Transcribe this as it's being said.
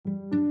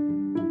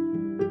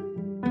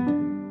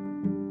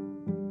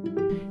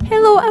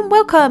Hello and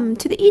welcome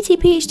to the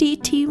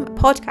ETPHD Team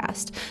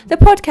Podcast, the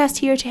podcast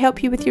here to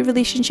help you with your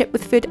relationship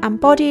with food and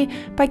body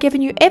by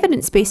giving you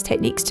evidence-based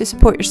techniques to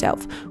support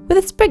yourself, with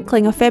a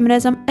sprinkling of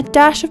feminism, a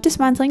dash of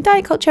dismantling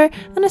diet culture,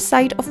 and a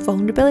side of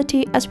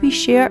vulnerability as we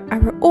share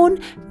our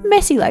own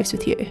messy lives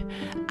with you.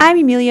 I'm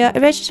Amelia, a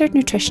registered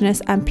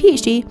nutritionist and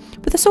PhD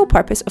with the sole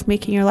purpose of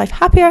making your life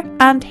happier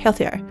and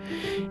healthier.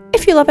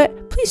 If you love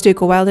it, please do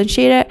go wild and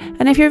share it,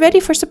 and if you're ready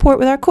for support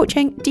with our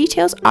coaching,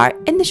 details are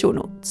in the show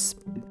notes.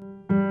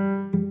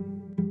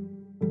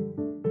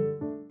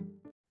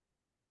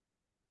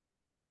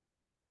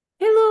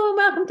 Hello and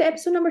welcome to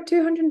episode number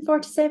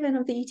 247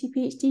 of the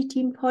ETPHD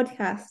Team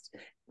Podcast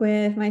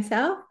with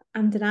myself.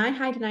 I'm Danai.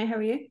 Hi Danai, how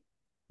are you?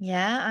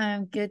 Yeah,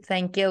 I'm good,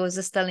 thank you. I was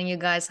just telling you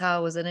guys how I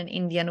was at an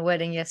Indian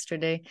wedding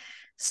yesterday.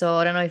 So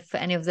I don't know if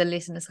any of the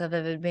listeners have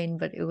ever been,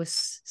 but it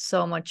was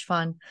so much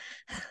fun.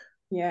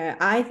 Yeah,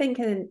 I think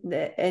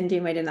the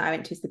Indian wedding that I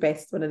went to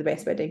is one of the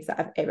best weddings that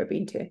I've ever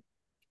been to.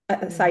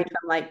 Aside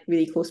from like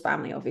really close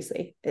family,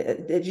 obviously.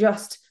 They're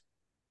just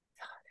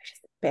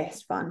the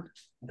best fun.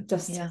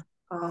 Yeah.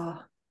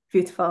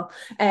 Beautiful.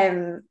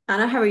 Anna,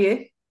 how are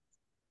you?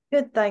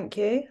 Good, thank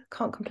you.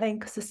 Can't complain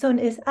because the sun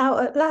is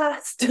out at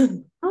last.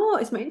 Oh,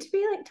 it's meant to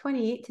be like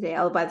 28 today.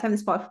 Although by the time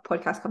this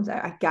podcast comes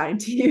out, I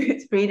guarantee you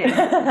it's raining.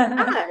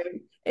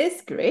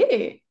 It's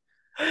great.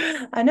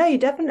 I know you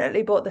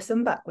definitely brought the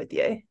sun back with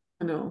you.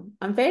 I know.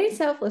 I'm very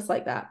selfless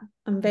like that.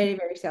 I'm very,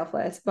 very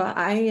selfless. But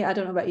I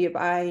don't know about you,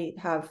 but I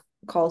have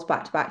calls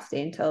back to back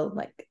today until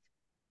like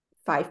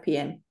 5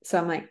 p.m. So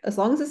I'm like, as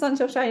long as the sun's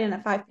still shining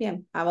at 5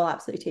 p.m., I will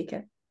absolutely take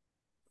it.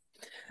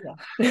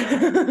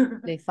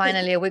 Yeah.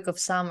 Finally a week of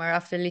summer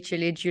after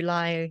literally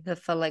July that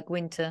felt like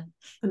winter.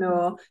 I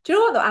know. Do you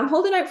know what though? I'm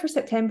holding out for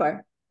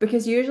September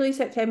because usually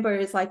September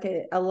is like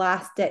a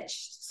last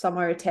ditch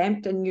summer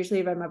attempt, and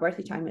usually around my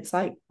birthday time it's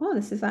like, oh,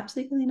 this is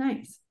actually really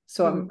nice.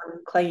 So I'm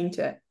clinging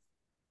to it.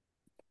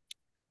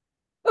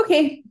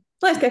 Okay,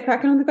 let's get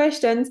cracking on the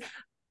questions.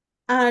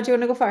 Anna, do you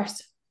want to go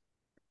first?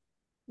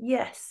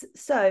 Yes.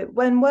 So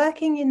when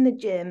working in the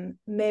gym,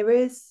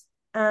 mirrors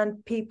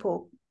and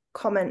people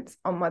comments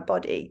on my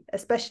body,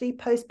 especially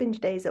post binge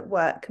days at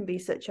work, can be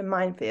such a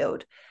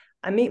minefield.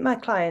 I meet my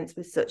clients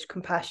with such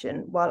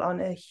compassion while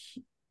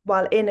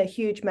in a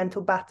huge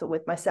mental battle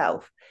with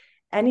myself.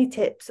 Any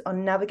tips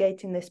on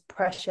navigating this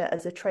pressure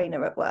as a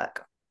trainer at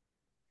work?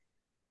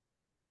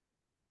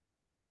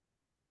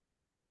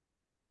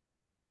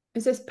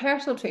 Is this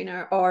personal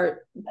trainer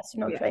or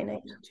personal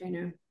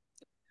trainer?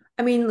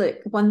 I mean, look,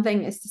 one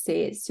thing is to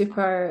say it's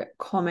super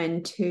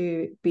common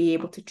to be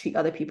able to treat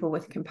other people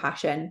with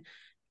compassion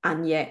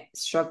and yet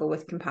struggle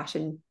with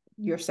compassion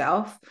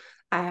yourself.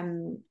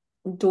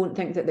 Don't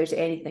think that there's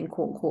anything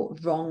quote unquote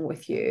wrong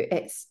with you.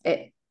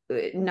 It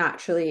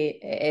naturally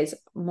is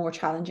more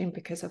challenging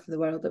because of the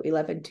world that we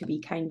live in to be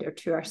kinder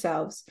to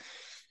ourselves.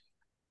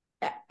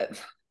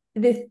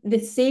 The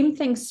same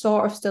thing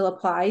sort of still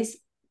applies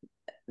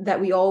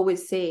that we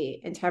always say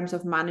in terms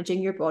of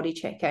managing your body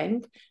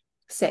checking,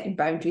 setting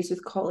boundaries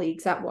with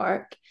colleagues at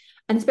work.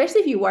 And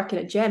especially if you work in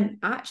a gym,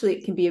 actually,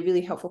 it can be a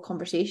really helpful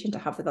conversation to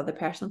have with other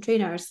personal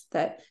trainers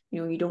that,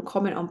 you don't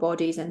comment on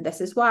bodies and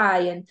this is why.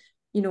 And,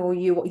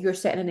 you're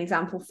setting an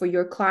example for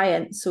your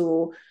clients.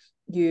 So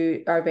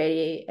you are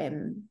very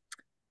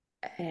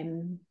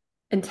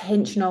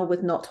intentional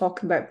with not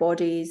talking about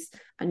bodies.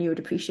 And you would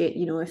appreciate,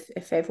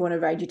 if everyone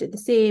around you did the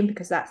same,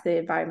 because that's the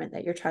environment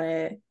that you're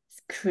trying to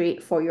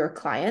create for your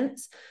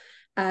clients.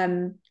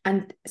 And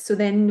so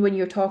then when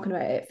you're talking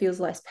about it, it feels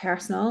less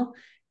personal.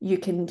 You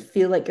can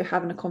feel like you're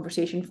having a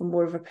conversation from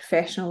more of a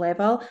professional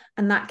level,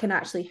 and that can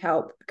actually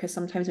help, because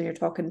sometimes when you're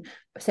talking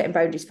setting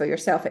boundaries for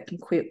yourself, it can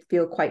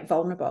feel quite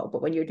vulnerable.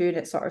 But when you're doing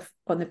it sort of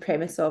on the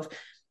premise of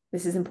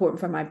this is important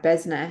for my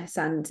business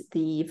and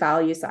the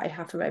values that I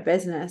have for my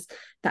business,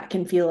 that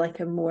can feel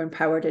like a more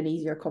empowered and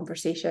easier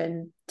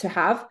conversation to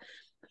have.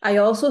 I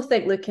also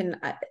think looking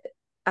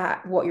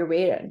at what you're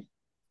wearing,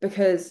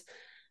 because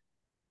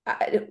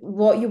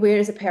what you wear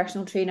as a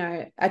personal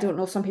trainer, I don't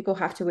know, some people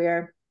have to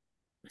wear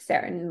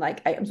certain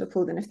like items of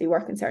clothing if they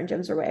work in certain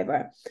gyms or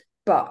whatever,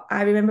 but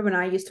I remember when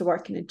I used to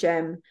work in a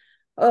gym,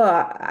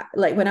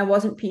 like when I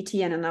wasn't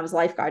PTing and I was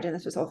lifeguarding,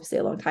 this was obviously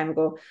a long time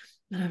ago,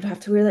 and I'd have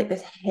to wear like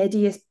this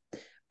hideous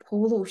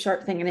polo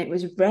shirt thing, and it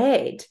was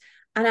red,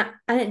 and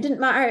it didn't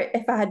matter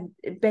if I had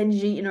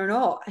binge eaten or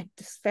not, I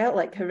just felt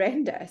like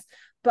horrendous.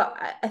 But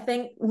I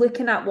think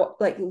looking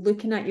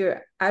at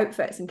your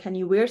outfits, and can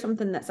you wear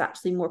something that's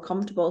actually more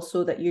comfortable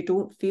so that you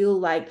don't feel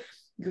like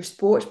your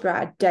sports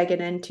bra digging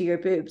into your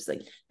boobs.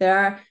 Like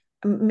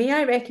may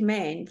I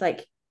recommend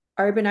like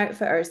Urban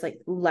Outfitters, like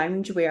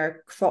loungewear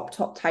crop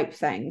top type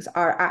things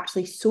are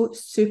actually so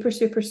super,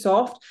 super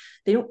soft.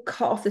 They don't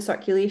cut off the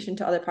circulation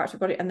to other parts of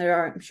the body. And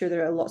I'm sure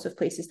there are lots of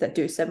places that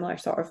do similar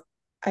sort of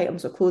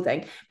items of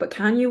clothing, but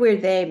can you wear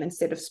them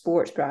instead of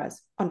sports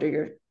bras under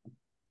your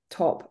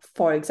top,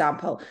 for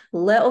example?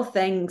 Little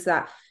things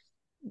that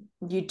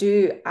you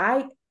do.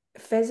 I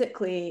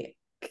physically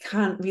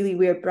can't really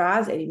wear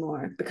bras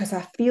anymore because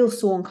I feel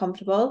so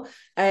uncomfortable,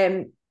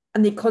 and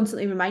they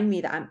constantly remind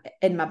me that I'm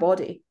in my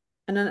body.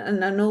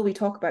 and I know we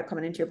talk about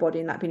coming into your body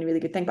and that being a really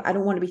good thing, but I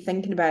don't want to be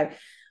thinking about,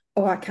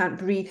 oh, I can't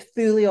breathe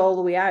fully all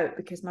the way out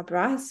because my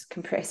bra's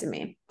compressing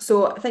me.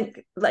 So I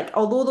think, like,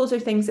 although those are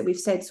things that we've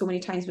said so many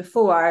times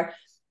before,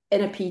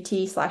 in a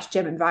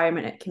PT/gym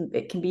environment,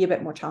 it can be a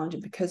bit more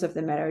challenging because of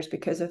the mirrors,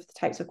 because of the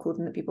types of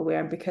clothing that people wear,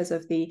 and because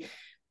of the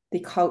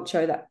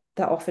culture that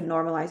often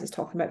normalizes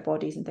talking about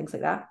bodies and things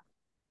like that.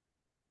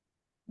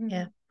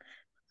 Yeah,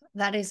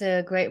 that is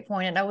a great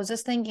point. And I was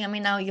just thinking, I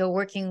mean, now you're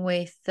working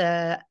with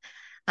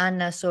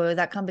Anna, so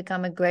that can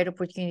become a great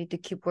opportunity to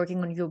keep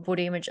working on your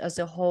body image as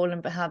a whole,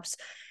 and perhaps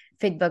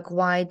feedback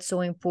why it's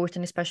so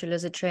important, especially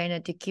as a trainer,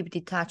 to keep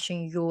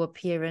detaching your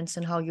appearance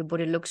and how your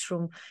body looks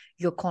from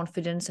your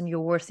confidence and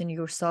your worth in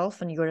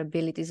yourself and your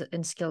abilities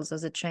and skills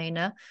as a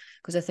trainer.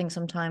 Because I think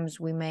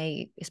sometimes we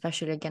may,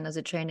 especially again as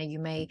a trainer, you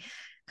may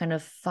kind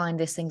of find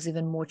these things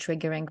even more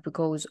triggering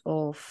because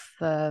of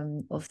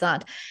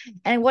that.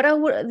 And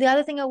the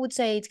other thing I would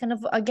say, it's kind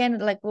of, again,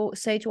 like we'll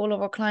say to all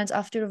of our clients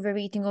after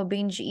overeating or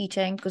binge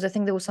eating, because I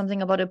think there was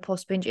something about a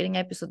post binge eating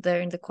episode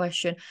there in the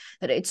question,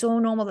 that it's so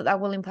normal that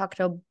will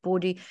impact our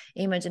body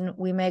image, and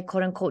we may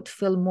quote unquote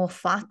feel more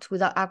fat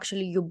without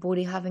actually your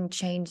body having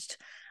changed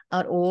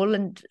at all,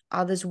 and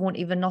others won't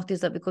even notice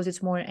that because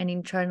it's more an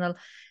internal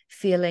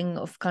feeling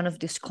of kind of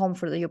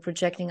discomfort that you're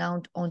projecting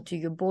out onto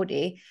your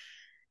body.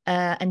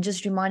 And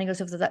just reminding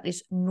yourself that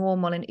is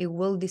normal and it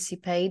will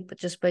dissipate, but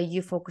just by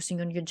you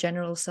focusing on your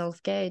general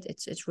self-care,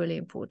 it's really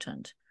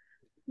important.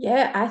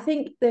 Yeah, I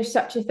think there's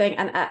such a thing.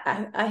 And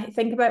I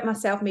think about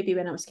myself, maybe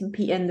when I was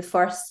competing the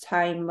first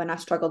time when I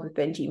struggled with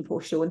binge eating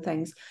post-show and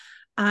things,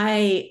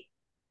 I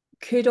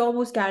could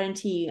almost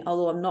guarantee,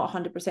 although I'm not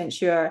 100%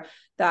 sure,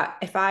 that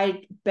if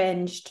I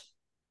binged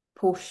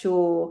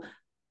post-show,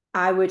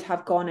 I would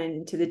have gone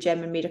into the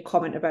gym and made a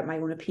comment about my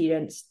own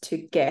appearance to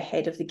get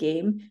ahead of the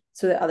game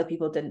so that other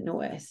people didn't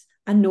notice.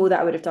 I know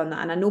that I would have done that.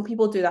 And I know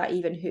people do that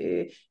even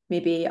who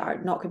maybe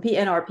are not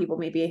competing, or people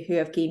maybe who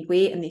have gained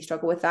weight and they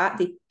struggle with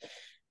that.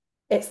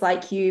 It's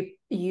like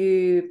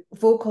you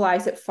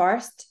vocalize it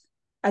first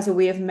as a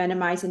way of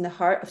minimizing the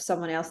hurt of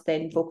someone else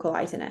then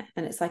vocalizing it.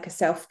 And it's like a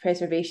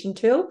self-preservation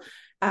tool.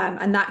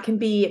 And that can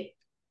be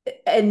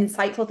an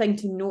insightful thing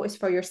to notice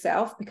for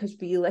yourself, because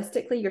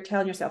realistically you're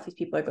telling yourself these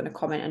people are going to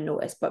comment and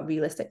notice, but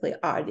realistically,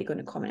 are they going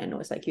to comment and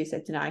notice, like you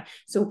said, Danai?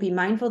 So be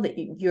mindful that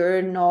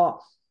you're not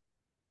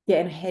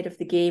getting ahead of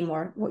the game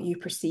or what you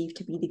perceive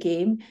to be the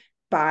game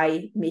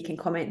by making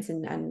comments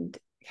and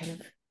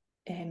kind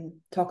of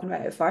talking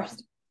about it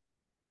first.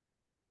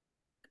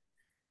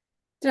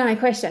 Danai,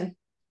 question.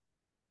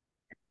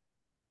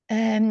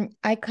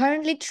 I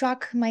currently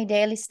track my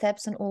daily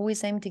steps and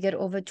always aim to get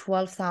over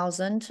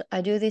 12,000.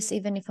 I do this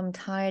even if I'm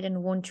tired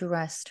and want to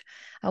rest.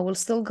 I will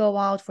still go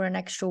out for an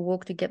extra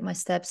walk to get my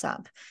steps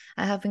up.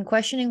 I have been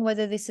questioning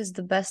whether this is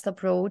the best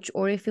approach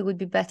or if it would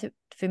be better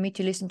for me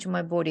to listen to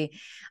my body.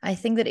 I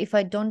think that if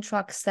I don't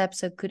track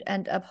steps, I could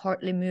end up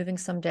hardly moving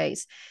some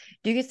days.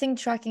 Do you think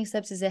tracking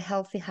steps is a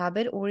healthy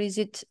habit, or is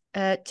it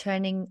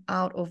tuning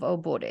out of our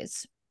bodies,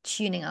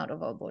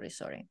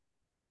 sorry?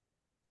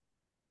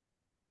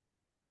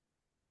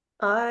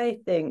 I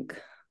think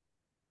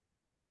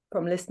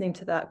from listening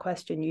to that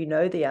question, you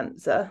know the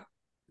answer,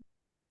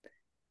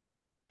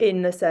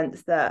 in the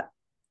sense that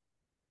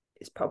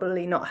it's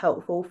probably not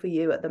helpful for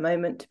you at the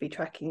moment to be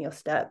tracking your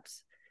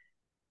steps,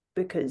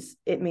 because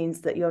it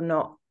means that you're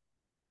not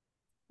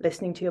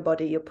listening to your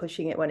body, you're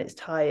pushing it when it's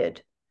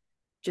tired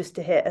just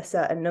to hit a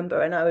certain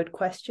number. And I would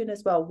question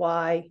as well,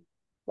 why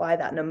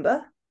that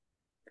number?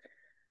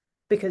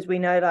 Because we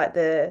know like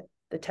the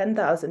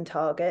 10,000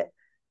 target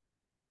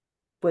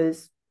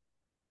was,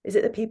 is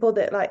it the people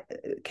that like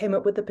came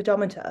up with the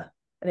pedometer,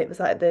 and it was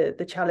like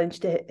the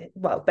challenge to,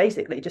 well,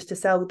 basically just to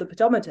sell the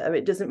pedometer.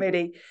 It doesn't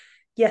really,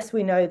 yes,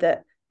 we know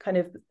that kind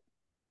of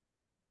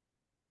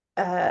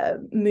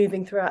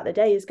moving throughout the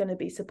day is going to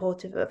be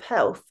supportive of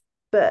health,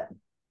 but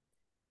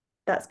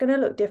that's going to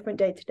look different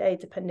day to day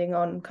depending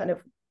on kind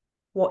of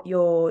what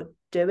you're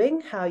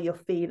doing, how you're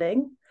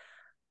feeling.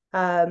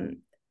 And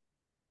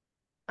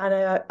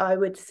I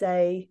would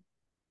say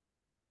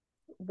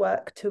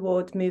work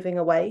towards moving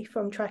away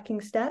from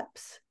tracking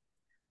steps,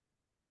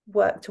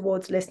 work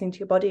towards listening to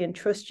your body, and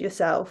trust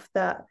yourself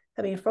that,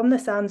 I mean, from the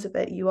sounds of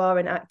it, you are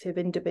an active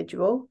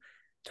individual.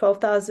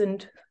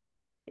 12,000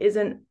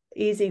 isn't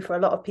easy for a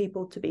lot of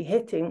people to be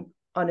hitting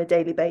on a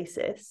daily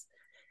basis.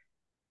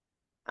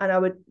 And I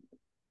would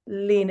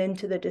lean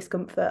into the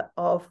discomfort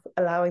of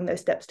allowing those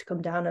steps to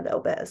come down a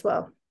little bit as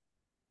well.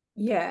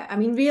 Yeah, I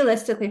mean,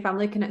 realistically, if I'm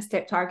looking at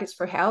step targets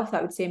for health,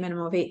 I would say a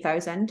minimum of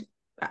 8,000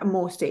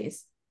 most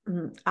days.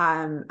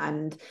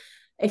 And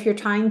if you're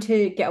trying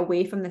to get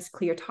away from this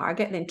clear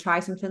target, then try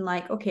something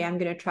like, okay, I'm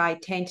going to try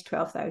 10 to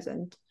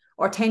 12,000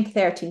 or 10 to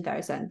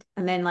 13,000,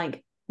 and then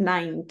like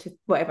 9 to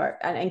whatever,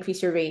 and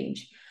increase your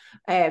range.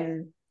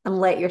 And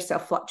let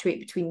yourself fluctuate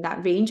between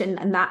that range,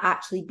 and that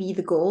actually be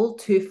the goal,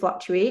 to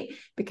fluctuate,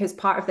 because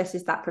part of this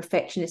is that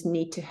perfectionist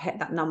need to hit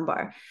that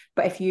number.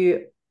 But if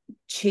you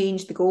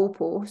change the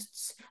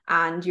goalposts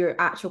and your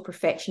actual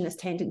perfectionist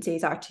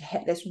tendencies are to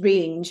hit this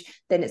range,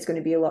 then it's going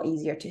to be a lot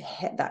easier to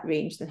hit that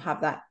range than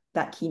have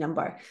that key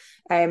number.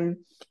 I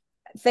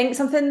think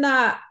something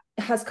that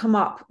has come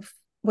up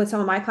with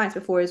some of my clients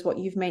before is what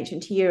you've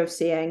mentioned here of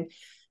saying,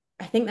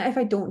 I think that if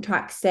I don't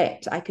track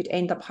steps, I could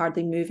end up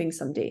hardly moving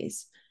some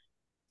days.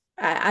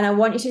 And I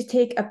want you to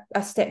take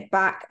a step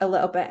back a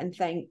little bit and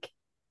think,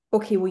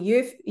 okay, well,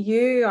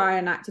 you are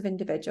an active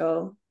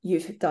individual.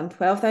 You've done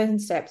 12,000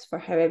 steps for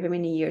however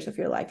many years of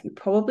your life. You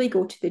probably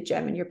go to the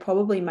gym and you're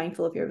probably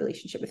mindful of your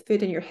relationship with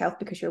food and your health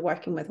because you're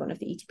working with one of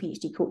the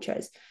ETPHD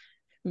coaches.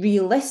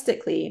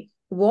 Realistically,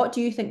 what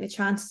do you think the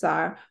chances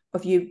are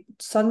of you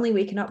suddenly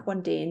waking up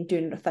one day and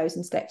doing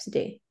 1,000 steps a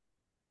day?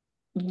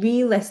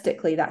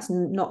 Realistically, that's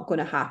not going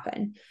to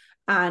happen.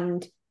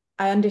 And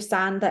I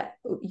understand that,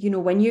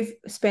 when you've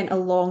spent a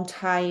long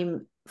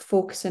time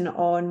focusing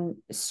on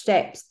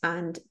steps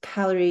and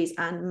calories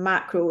and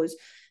macros,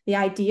 the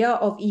idea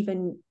of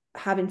even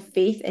having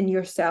faith in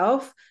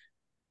yourself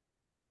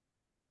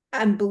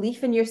and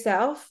belief in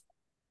yourself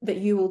that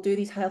you will do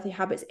these healthy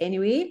habits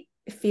anyway,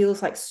 it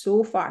feels like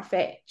so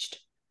far-fetched.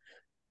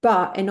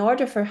 But in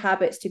order for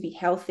habits to be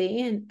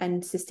healthy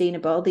and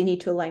sustainable, they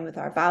need to align with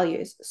our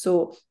values.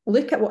 So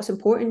look at what's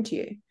important to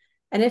you.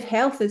 And if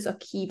health is a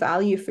key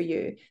value for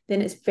you,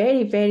 then it's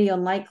very, very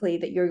unlikely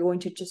that you're going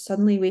to just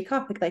suddenly wake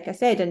up, like I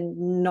said,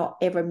 and not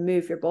ever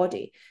move your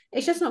body.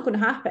 It's just not going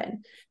to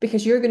happen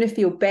because you're going to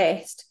feel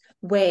best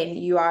when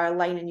you are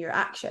aligning your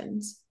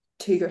actions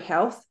to your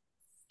health.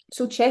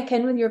 So check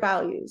in with your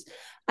values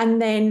and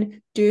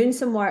then doing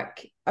some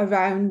work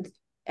around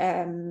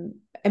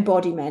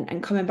embodiment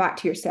and coming back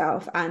to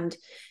yourself and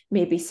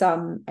maybe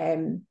some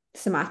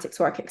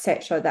somatics work,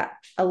 etc., that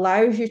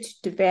allows you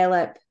to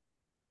develop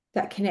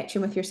that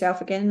connection with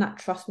yourself again, that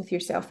trust with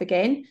yourself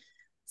again,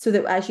 so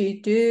that as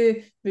you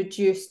do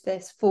reduce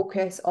this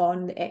focus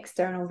on the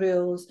external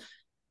rules,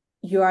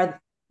 you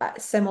are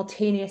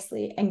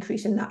simultaneously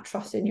increasing that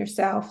trust in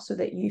yourself so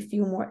that you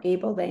feel more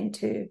able then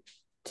to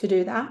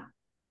do that.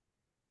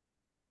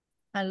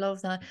 I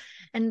love that.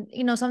 And,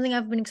 something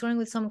I've been exploring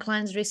with some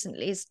clients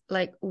recently is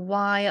like,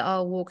 why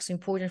are walks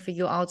important for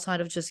you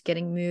outside of just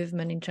getting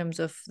movement in terms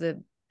of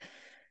the,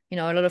 a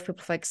lot of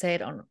people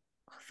fixate on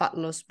fat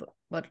loss,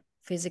 but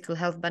physical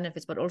health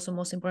benefits, but also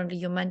most importantly,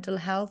 your mental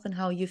health and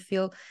how you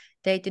feel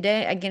day to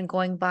day. Again,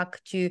 going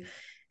back to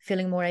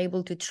feeling more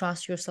able to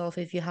trust yourself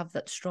if you have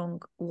that strong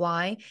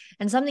why.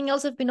 And something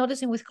else I've been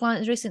noticing with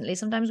clients recently,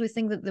 sometimes we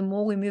think that the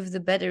more we move, the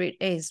better it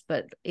is,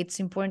 but it's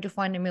important to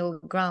find a middle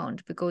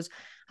ground because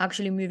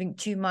actually moving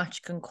too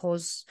much can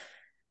cause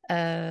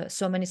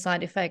so many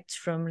side effects,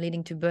 from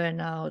leading to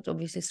burnout,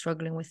 obviously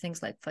struggling with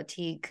things like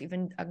fatigue,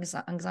 even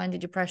anxiety,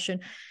 depression,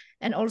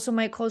 and also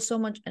might cause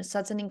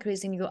such an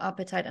increase in your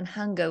appetite and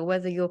hunger,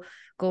 whether your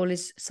goal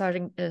is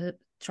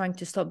trying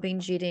to stop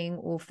binge eating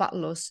or fat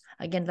loss.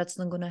 Again, that's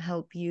not going to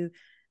help you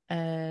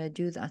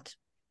do that.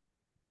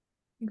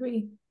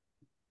 Agree.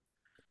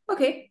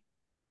 Okay.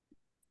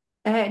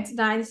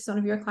 Tonight, this is one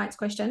of your clients'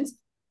 questions.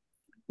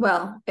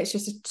 Well, it's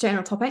just a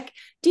general topic.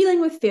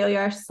 Dealing with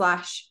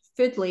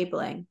failure/food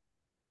labeling,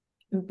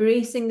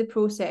 embracing the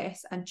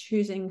process and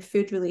choosing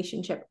food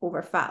relationship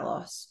over fat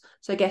loss.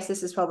 So I guess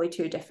this is probably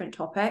two different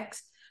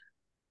topics.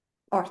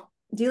 Or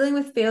dealing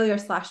with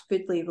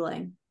failure/food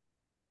labeling.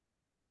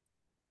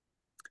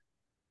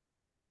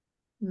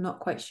 I'm not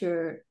quite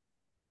sure.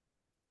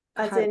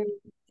 As in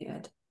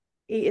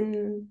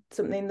eating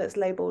something that's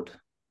labelled.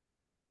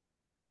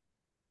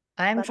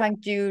 I'm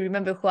trying to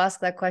remember who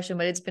asked that question,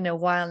 but it's been a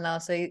while now,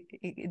 so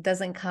it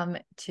doesn't come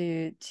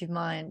to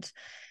mind.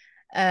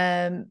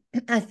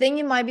 I think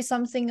it might be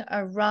something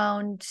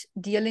around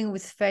dealing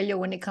with failure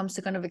when it comes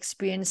to kind of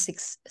experiencing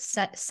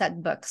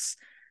setbacks.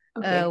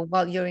 Okay.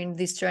 While you're in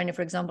this journey.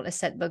 For example, a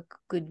setback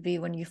could be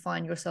when you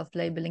find yourself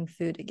labeling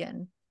food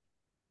again.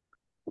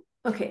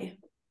 Okay.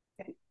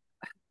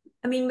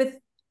 I mean,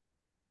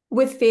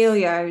 with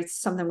failure, it's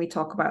something we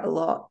talk about a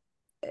lot.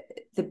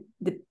 The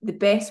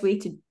best way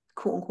to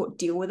quote unquote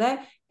deal with it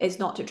is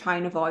not to try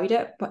and avoid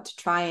it, but to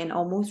try and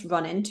almost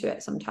run into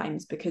it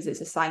sometimes, because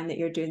it's a sign that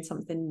you're doing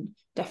something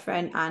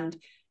different, and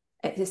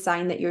it's a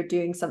sign that you're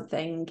doing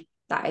something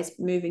that is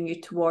moving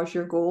you towards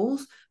your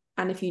goals.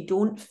 And if you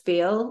don't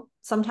fail,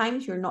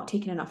 sometimes you're not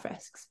taking enough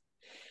risks.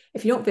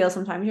 If you don't fail,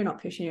 sometimes you're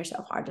not pushing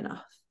yourself hard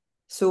enough.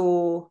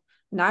 So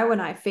now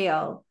when I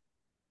fail,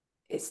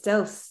 it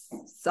still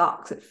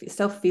sucks. It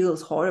still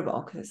feels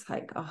horrible because it's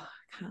like, oh,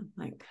 I can't,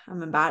 like,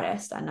 I'm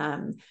embarrassed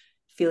and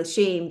feel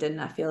ashamed and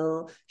I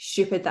feel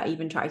stupid that I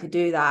even tried to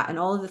do that, and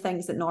all of the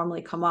things that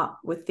normally come up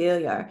with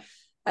failure.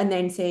 And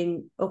then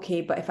saying,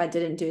 okay, but if I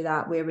didn't do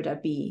that, where would I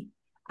be?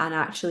 And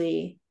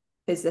actually,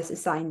 is this a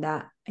sign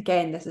that,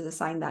 again, this is a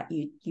sign that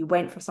you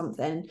went for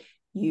something,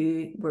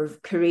 you were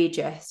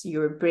courageous, you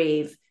were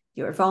brave,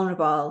 you were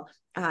vulnerable,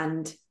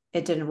 and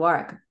it didn't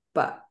work,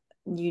 but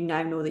you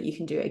now know that you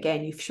can do it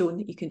again. You've shown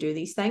that you can do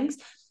these things.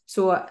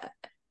 So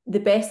the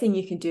best thing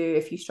you can do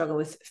if you struggle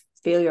with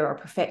failure or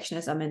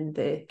perfectionism and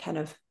the kind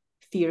of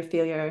fear of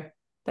failure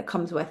that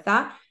comes with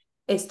that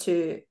is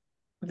to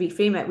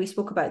reframe it. We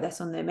spoke about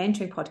this on the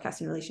mentoring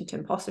podcast in relation to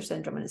imposter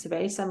syndrome, and it's a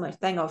very similar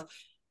thing of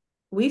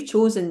we've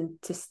chosen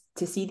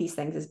to see these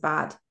things as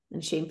bad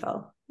and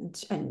shameful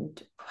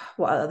and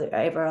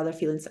whatever other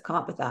feelings that come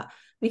up with that.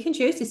 We can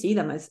choose to see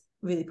them as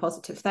really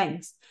positive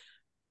things,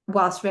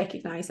 whilst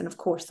recognizing, of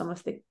course, some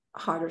of the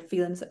harder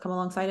feelings that come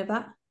alongside of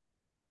that.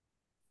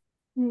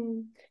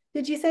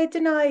 Did you say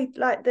deny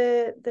like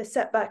the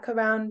setback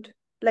around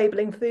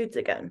labeling foods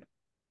again?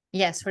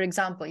 Yes, for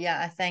example.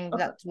 Yeah, I think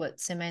that's what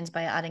Sim means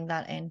by adding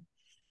that in.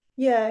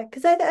 Yeah,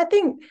 because I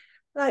think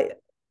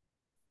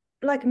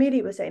like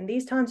Amelia was saying,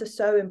 these times are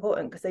so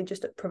important because they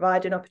just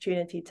provide an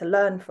opportunity to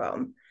learn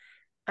from.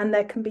 And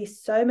there can be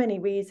so many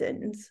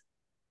reasons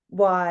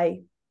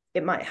why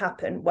it might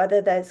happen,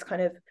 whether there's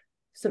kind of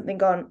something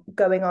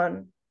going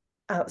on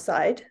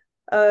outside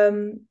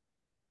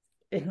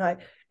in like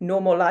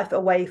normal life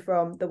away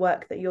from the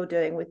work that you're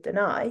doing with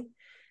Deny,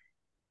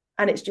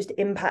 and it's just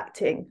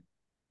impacting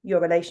your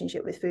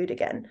relationship with food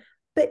again.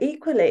 But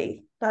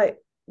equally, like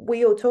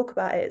we all talk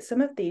about it,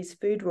 some of these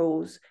food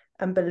rules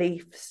and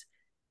beliefs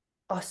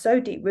are so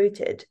deep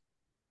rooted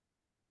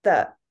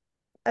that,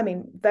 I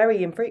mean,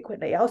 very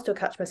infrequently I'll still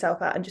catch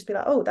myself out and just be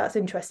like, oh, that's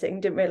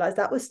interesting, didn't realize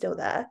that was still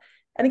there.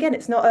 And again,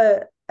 it's not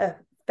a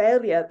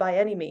failure by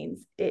any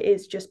means. It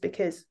is just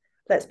because,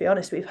 let's be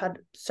honest, we've had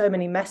so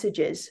many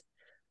messages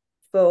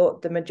for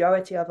the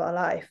majority of our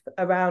life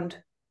around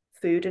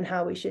food and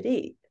how we should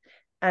eat.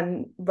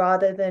 And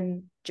rather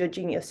than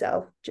judging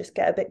yourself, just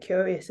get a bit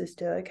curious as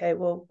to, okay,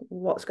 well,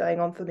 what's going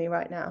on for me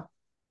right now?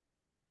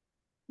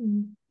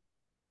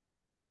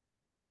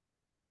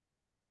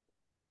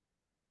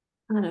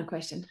 Another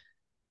question.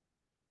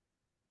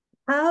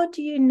 How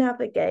do you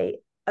navigate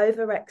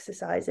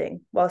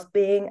over-exercising whilst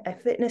being a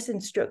fitness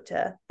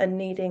instructor and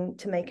needing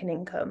to make an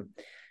income?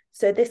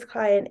 So this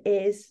client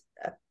is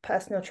a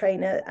personal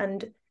trainer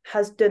and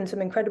has done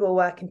some incredible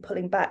work in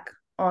pulling back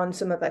on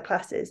some of her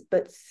classes,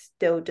 but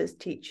still does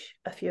teach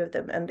a few of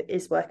them and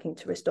is working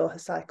to restore her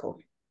cycle.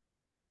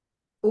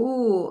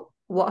 Oh,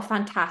 what a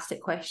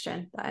fantastic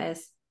question that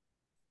is.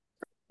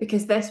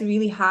 Because this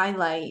really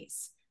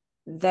highlights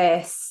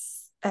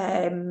this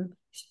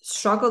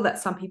struggle that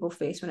some people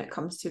face when it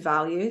comes to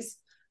values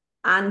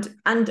and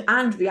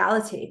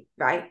reality,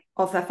 right?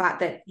 Of the fact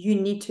that you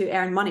need to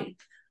earn money.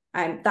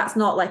 That's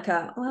not like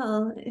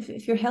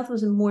if your health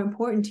was more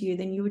important to you,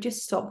 then you would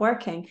just stop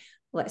working.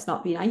 Let's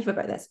not be naive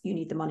about this. You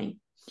need the money.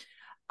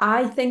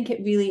 I think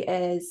it really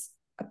is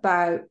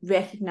about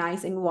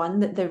recognizing, one,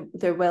 that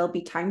there will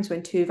be times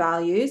when two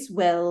values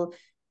will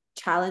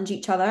challenge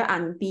each other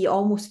and feel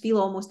almost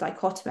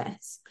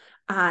dichotomous.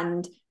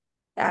 And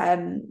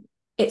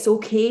it's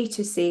okay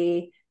to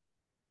say,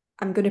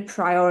 I'm going to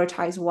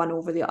prioritize one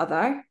over the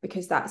other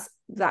because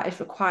that is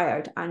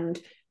required. And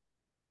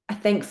I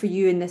think for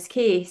you in this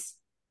case,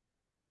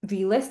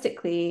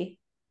 realistically,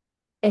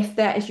 if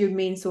that is your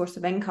main source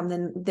of income,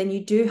 then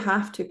you do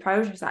have to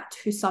prioritize that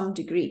to some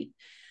degree.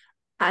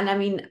 And I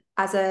mean,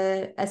 as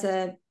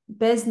a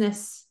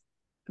business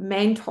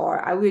mentor,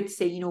 I would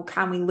say,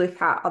 can we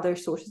look at other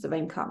sources of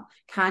income?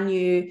 Can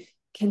you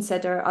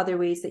consider other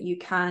ways that you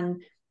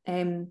can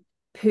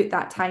put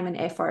that time and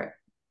effort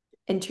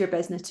into your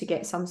business to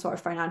get some sort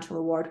of financial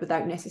reward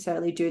without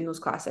necessarily doing those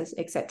classes,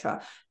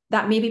 etc.?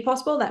 That may be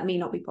possible, that may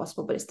not be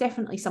possible, but it's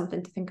definitely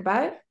something to think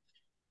about.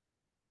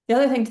 The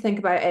other thing to think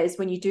about is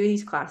when you do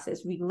these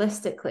classes,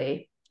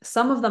 realistically,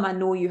 some of them I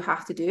know you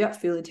have to do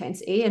at full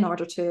intensity in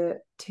order to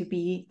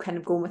be kind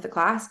of going with the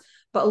class,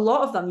 but a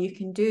lot of them you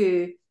can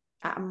do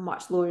at a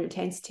much lower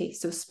intensity.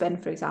 So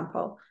spin, for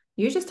example,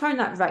 you just turn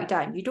that right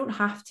down. You don't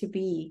have to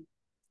be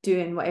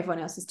doing what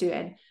everyone else is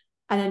doing.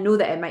 And I know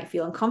that it might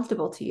feel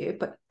uncomfortable to you,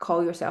 but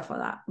call yourself on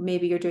that.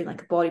 Maybe you're doing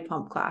like a body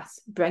pump class.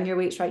 Bring your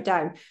weights right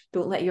down.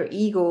 Don't let your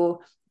ego,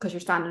 because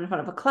you're standing in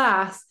front of a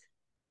class,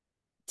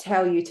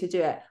 tell you to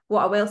do it.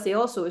 What I will say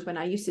also is when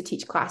I used to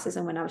teach classes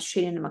and when I was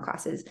training in my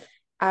classes,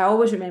 I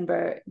always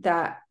remember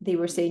that they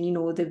were saying,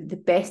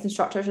 the best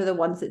instructors are the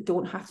ones that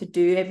don't have to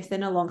do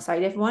everything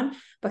alongside everyone,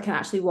 but can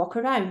actually walk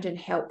around and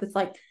help with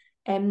like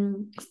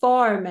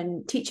form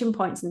and teaching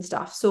points and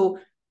stuff. So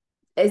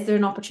is there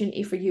an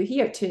opportunity for you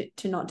here to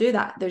not do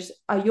that? There's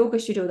a yoga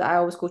studio that I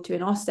always go to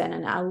in Austin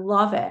and I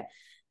love it.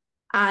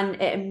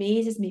 And it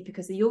amazes me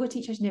because the yoga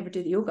teachers never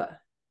do the yoga.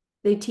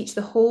 They teach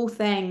the whole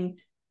thing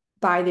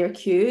by their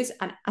cues.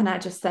 And I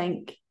just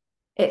think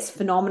it's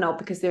phenomenal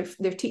because their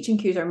teaching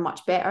cues are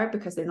much better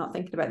because they're not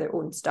thinking about their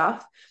own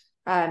stuff.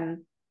 They're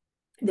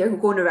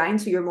going around,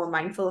 so you're more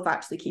mindful of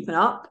actually keeping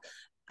up.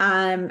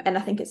 And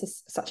I think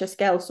it's such a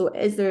skill. So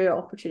is there an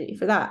opportunity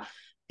for that?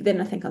 Then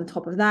I think on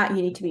top of that,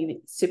 you need to be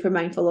super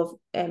mindful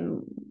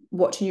of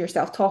watching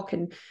yourself talk,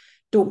 and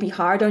don't be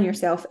hard on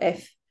yourself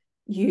if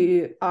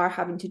you are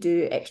having to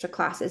do extra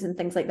classes and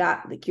things like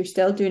that. Like, you're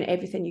still doing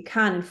everything you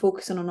can and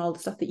focusing on all the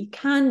stuff that you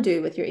can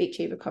do with your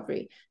HA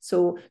recovery.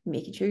 So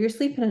making sure you're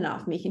sleeping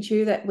enough, making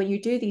sure that when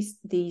you do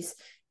these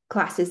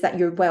classes that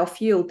you're well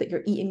fueled, that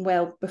you're eating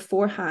well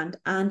beforehand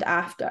and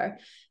after,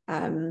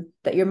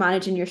 that you're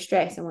managing your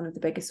stress. And one of the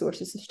biggest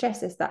sources of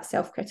stress is that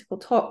self-critical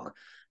talk.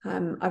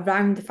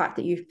 around the fact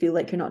that you feel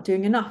like you're not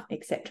doing enough,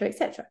 etc.,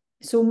 etc.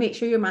 So make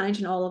sure you're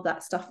managing all of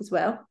that stuff as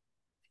well.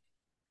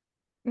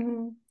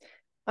 I'm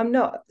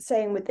not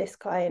saying with this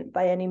client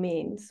by any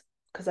means,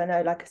 because I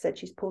know, like I said,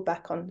 she's pulled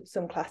back on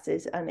some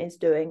classes and is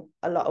doing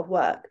a lot of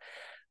work.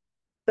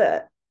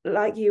 But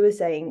like you were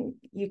saying,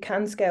 you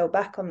can scale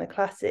back on the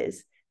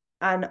classes.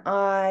 And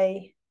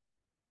I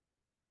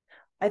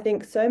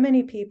think so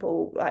many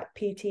people, like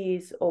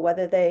PTs, or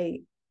whether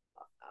they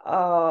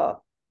are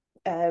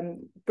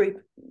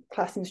group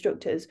class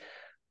instructors,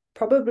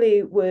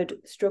 probably would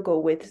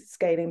struggle with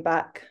scaling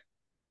back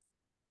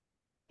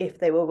if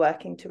they were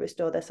working to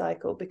restore their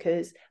cycle,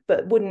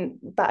 but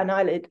wouldn't bat an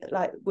eyelid,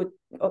 like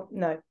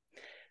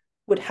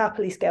would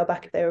happily scale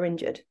back if they were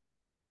injured.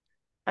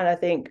 And I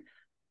think,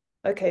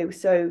 okay,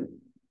 so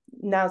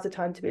now's the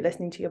time to be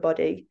listening to your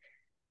body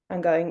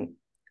and going,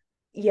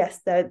 yes,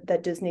 there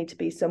does need to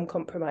be some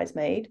compromise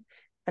made,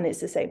 and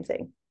it's the same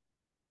thing.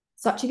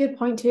 Such a good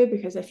point too,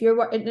 because if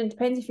you're, it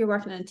depends if you're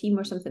working in a team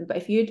or something, but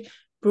if you'd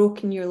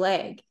broken your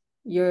leg,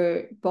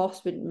 your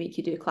boss wouldn't make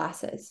you do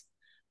classes.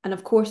 And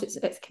of course,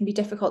 it can be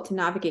difficult to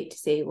navigate to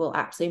say, well,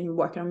 actually, I'm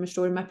working on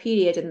restoring my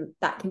period, and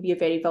that can be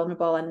very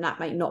vulnerable, and that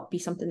might not be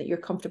something that you're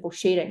comfortable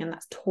sharing, and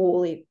that's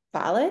totally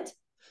valid.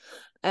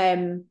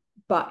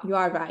 But you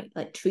are right,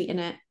 like treating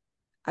it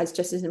as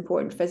just as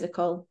important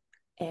physical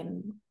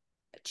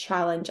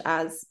challenge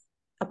as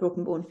a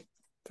broken bone,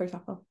 for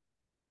example.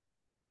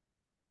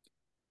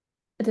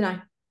 I don't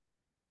know.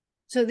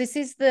 So this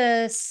is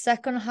the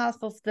second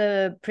half of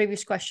the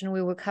previous question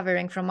we were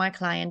covering from my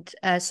client.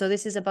 So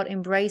this is about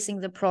embracing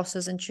the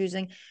process and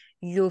choosing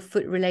your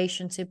food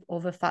relationship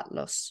over fat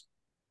loss.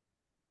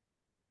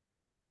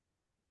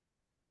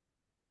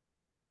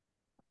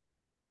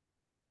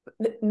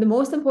 The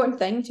most important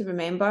thing to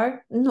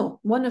remember,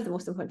 one of the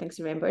most important things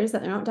to remember is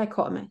that they're not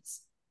dichotomous.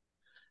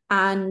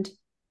 And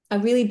I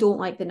really don't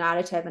like the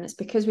narrative, and it's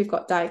because we've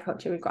got diet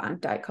culture, we've got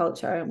anti-diet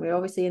culture, and we're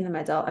obviously in the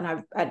middle.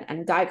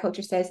 And diet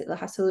culture says it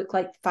has to look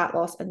like fat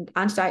loss, and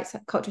anti-diet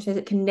culture says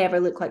it can never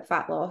look like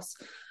fat loss.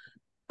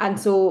 And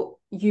so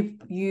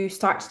you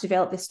start to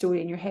develop this story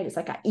in your head. It's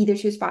like I either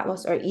choose fat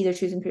loss or I either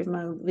choose improving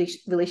my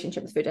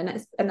relationship with food,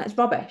 and that's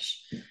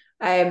rubbish.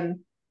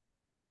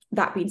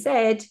 That being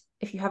said,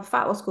 if you have a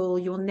fat loss goal,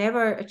 you will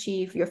never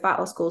achieve your fat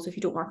loss goals if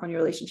you don't work on your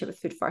relationship with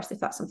food first, if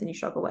that's something you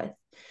struggle with.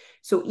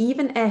 So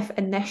even if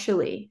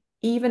initially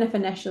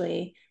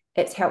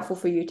it's helpful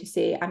for you to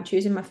say, I'm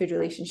choosing my food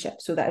relationship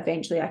so that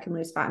eventually I can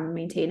lose fat and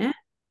maintain it,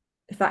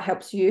 if that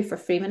helps you for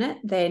framing it,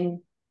 then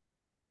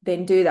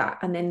do that.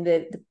 And then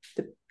the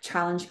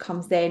challenge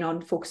comes then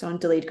on focusing on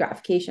delayed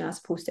gratification as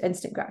opposed to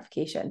instant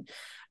gratification,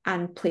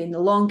 and playing the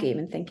long game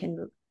and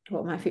thinking,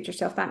 what will my future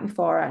self thank me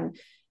for? And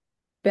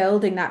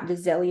building that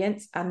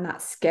resilience and that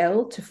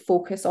skill to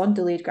focus on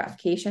delayed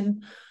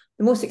gratification.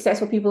 The most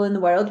successful people in the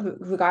world,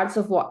 regardless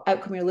of what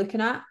outcome you're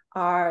looking at,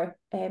 are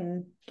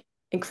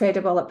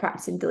incredible at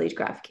practicing delayed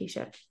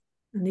gratification,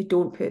 and they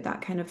don't put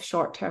that kind of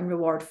short-term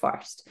reward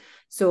first.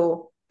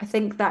 So I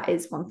think that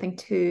is one thing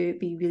to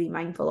be really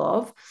mindful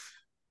of.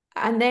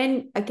 And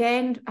then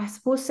again, I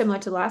suppose similar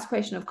to the last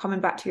question of coming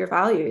back to your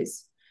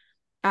values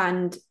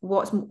and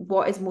what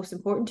is most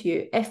important to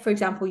you. If, for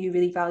example, you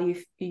really value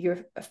your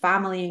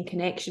family and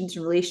connections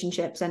and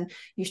relationships, and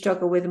you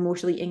struggle with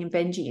emotional eating and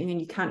binge eating,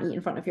 and you can't eat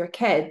in front of your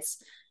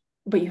kids,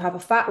 but you have a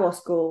fat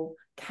loss goal,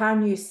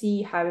 can you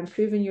see how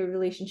improving your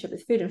relationship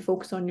with food and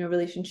focus on your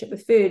relationship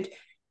with food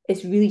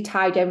is really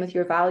tied in with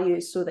your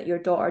values, so that your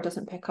daughter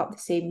doesn't pick up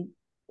the same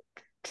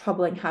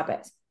troubling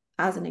habits,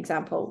 as an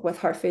example, with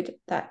her food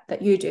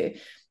that you do?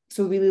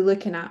 So really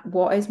looking at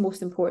what is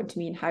most important to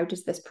me, and how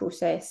does this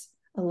process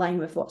align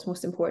with what's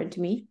most important to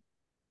me.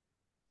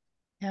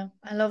 Yeah,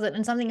 I love that.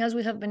 And something else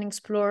we have been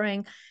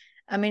exploring,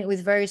 I mean,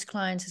 with various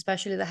clients,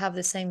 especially that have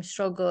the same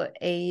struggle,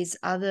 is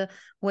other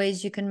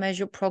ways you can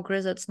measure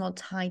progress that's not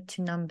tied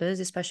to numbers,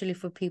 especially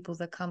for people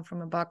that come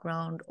from a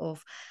background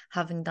of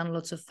having done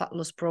lots of fat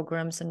loss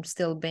programs and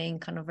still being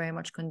kind of very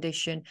much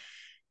conditioned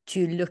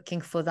to looking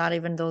for that,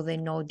 even though they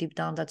know deep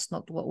down that's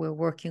not what we're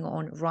working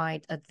on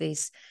right at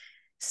this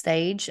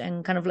stage.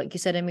 And kind of like you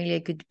said, Amelia,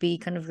 it could be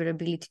kind of your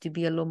ability to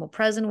be a lot more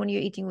present when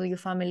you're eating with your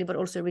family, but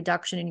also a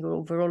reduction in your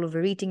overall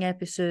overeating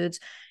episodes,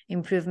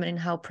 improvement in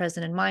how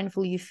present and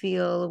mindful you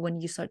feel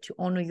when you start to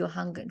honor your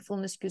hunger and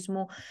fullness cues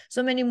more.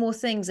 So many more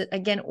things that,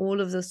 again,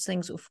 all of those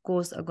things, of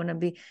course, are going to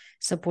be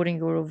supporting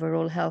your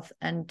overall health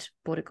and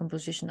body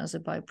composition as a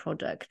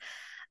byproduct,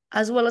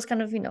 as well as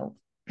kind of,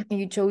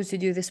 you chose to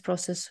do this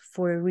process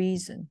for a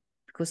reason,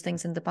 because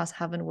things in the past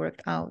haven't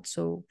worked out.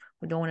 So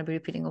we don't want to be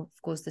repeating, of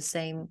course, the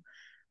same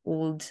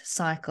old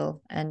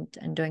cycle and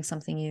doing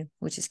something new,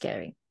 which is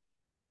scary.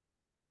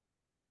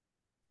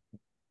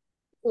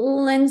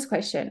 Lynn's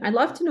question: I'd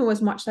love to know as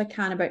much as I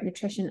can about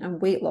nutrition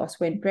and weight loss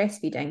when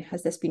breastfeeding.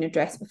 Has this been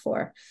addressed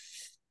before?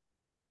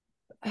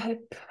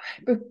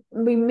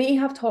 We may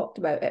have talked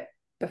about it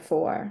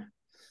before.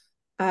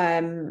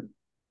 I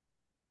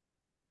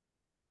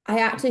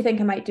actually think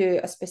I might do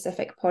a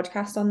specific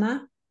podcast on that.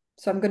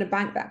 So I'm going to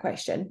bank that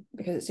question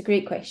because it's a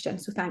great question.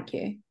 So thank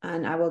you.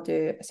 And I will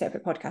do a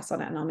separate podcast on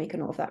it, and I'll make a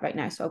note of that right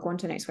now. So I'll go on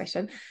to the next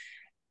question.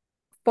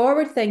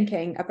 Forward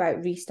thinking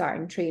about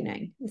restarting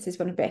training. This is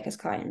one of Becca's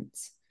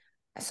clients.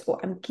 So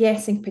I'm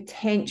guessing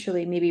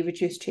potentially maybe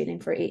reduced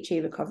training for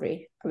HA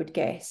recovery, I would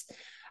guess.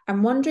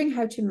 I'm wondering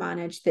how to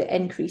manage the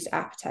increased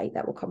appetite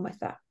that will come with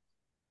that.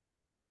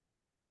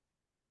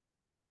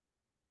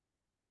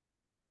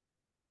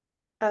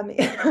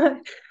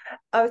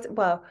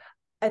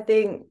 I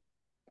think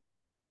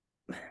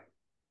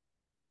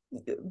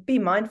be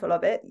mindful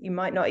of it. You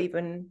might not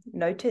even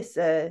notice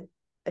a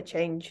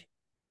change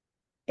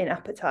in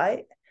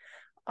appetite.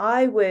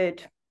 I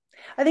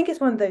think it's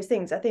one of those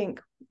things. I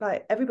think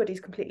like everybody's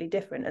completely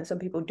different, and some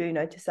people do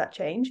notice that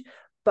change,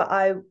 but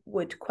I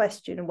would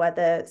question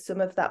whether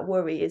some of that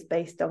worry is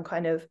based on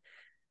kind of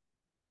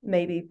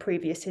maybe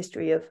previous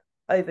history of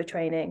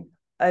overtraining,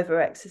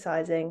 over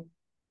exercising,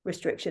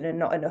 restriction, and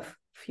not enough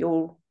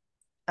fuel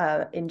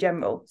in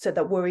general. So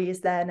that worry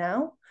is there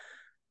now.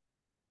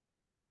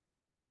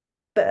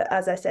 But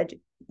as I said,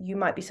 you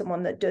might be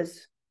someone that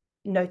does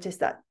notice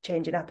that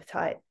change in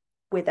appetite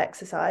with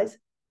exercise.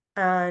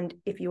 And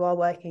if you are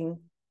working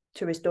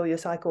to restore your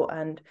cycle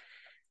and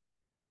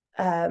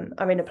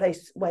are in a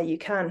place where you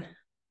can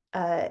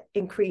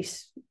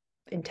increase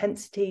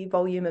intensity,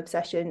 volume of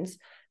sessions,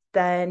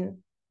 then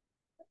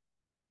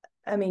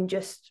I mean,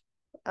 just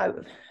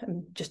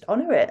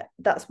honor it.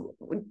 That's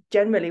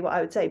generally what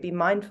I would say. Be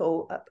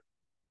mindful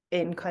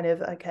in kind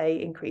of,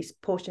 okay, increase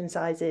portion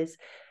sizes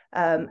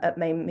at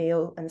main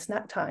meal and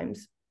snack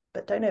times,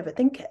 but don't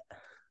overthink it.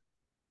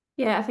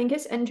 Yeah, I think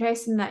it's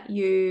interesting that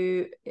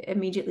you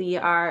immediately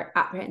are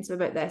apprehensive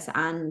about this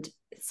and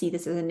see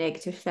this as a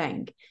negative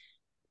thing.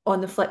 On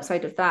the flip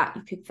side of that,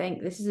 you could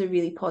think this is a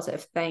really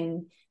positive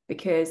thing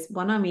because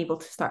one, I'm able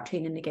to start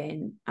training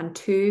again, and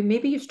two,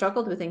 maybe you've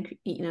struggled with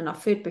eating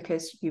enough food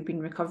because you've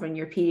been recovering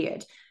your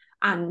period.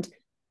 And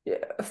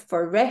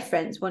for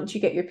reference, once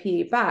you get your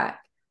period back,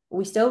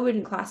 we still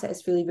wouldn't class it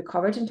as fully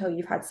recovered until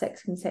you've had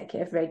 6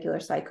 consecutive regular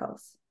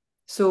cycles.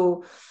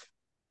 So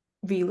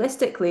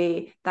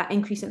realistically, that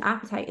increase in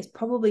appetite is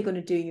probably going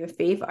to do you a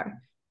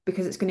favor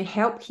because it's going to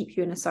help keep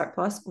you in a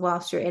surplus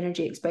whilst your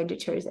energy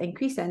expenditure is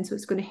increasing. So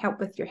it's going to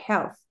help with your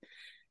health.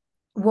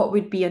 What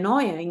would be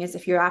annoying is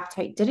if your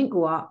appetite didn't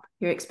go up,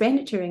 your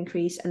expenditure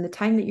increased, and the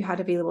time that you had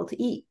available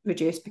to eat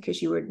reduced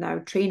because you were now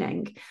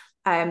training,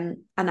 and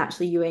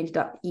actually you ended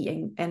up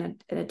eating in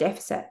a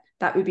deficit.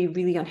 That would be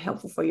really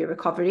unhelpful for your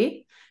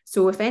recovery.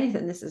 So if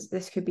anything,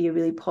 this could be a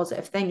really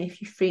positive thing if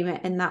you frame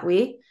it in that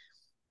way.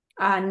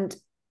 And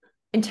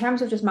in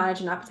terms of just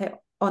managing appetite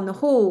on the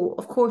whole,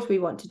 of course, we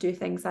want to do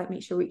things like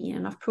make sure we're eating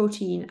enough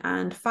protein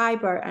and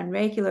fiber and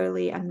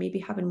regularly, and maybe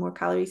having more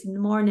calories in the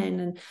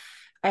morning,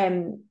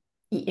 and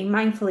eating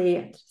mindfully.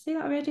 Did I say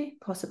that already?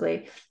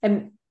 Possibly.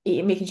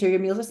 Making sure your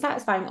meals are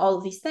satisfying, all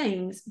of these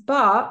things.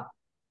 But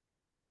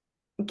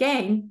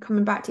again,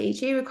 coming back to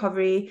HA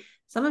recovery,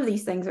 some of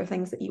these things are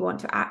things that you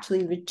want to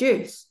actually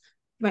reduce.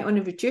 You might want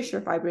to reduce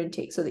your fiber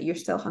intake so that you're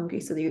still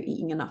hungry, so that you're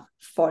eating enough,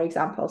 for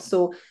example.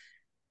 So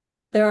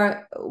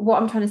what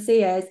I'm trying to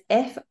say is,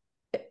 if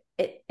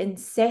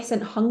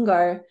incessant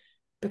hunger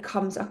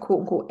becomes a quote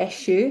unquote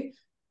issue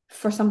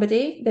for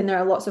somebody, then there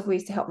are lots of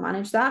ways to help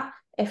manage that.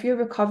 If you're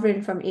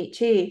recovering from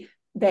HA,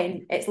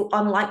 then it's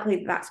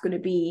unlikely that's going to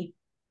be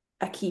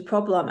a key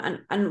problem.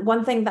 And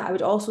one thing that I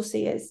would also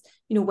say is,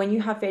 when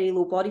you have very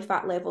low body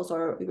fat levels,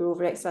 or you're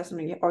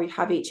overexercising, or you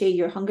have HA,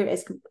 your hunger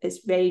is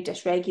very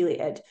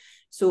dysregulated.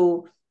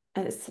 So,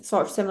 and it's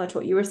sort of similar to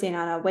what you were saying,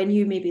 Anna, when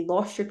you maybe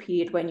lost your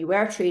period when you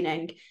were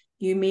training,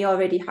 you may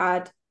already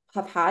have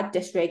had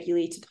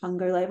dysregulated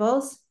hunger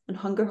levels and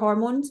hunger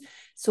hormones.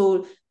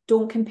 So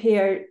don't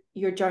compare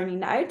your journey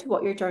now to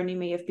what your journey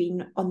may have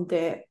been in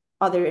the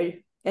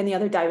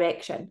other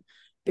direction,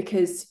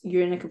 because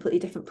you're in a completely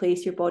different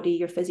place. Your body,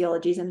 your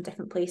physiology is in a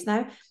different place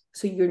now.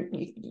 So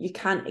you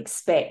can't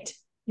expect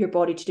your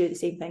body to do the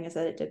same thing as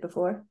it did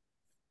before.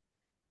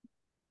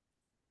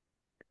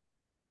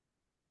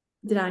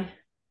 Did I?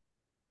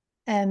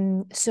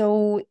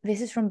 So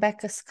this is from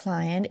Becca's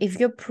client. If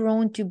you're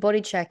prone to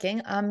body checking,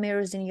 are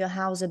mirrors in your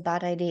house a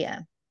bad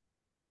idea?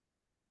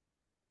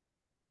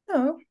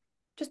 No,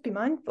 just be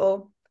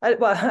mindful.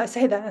 I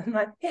say that, I'm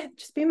like, yeah,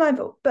 just be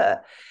mindful.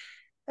 But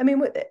I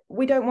mean,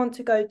 we don't want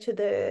to go to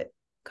the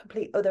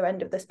complete other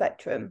end of the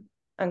spectrum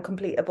and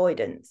complete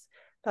avoidance.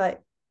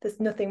 Like, there's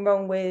nothing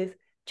wrong with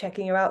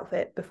checking your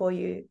outfit before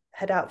you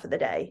head out for the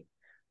day.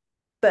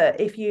 But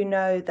if you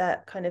know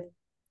that kind of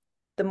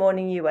the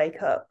morning you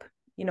wake up,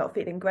 you're not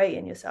feeling great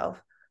in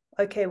yourself,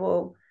 okay,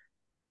 well,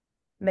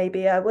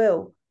 maybe I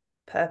will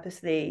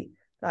purposely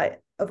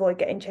avoid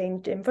getting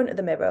changed in front of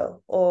the mirror,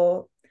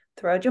 or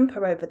throw a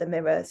jumper over the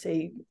mirror so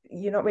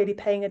you're not really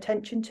paying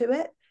attention to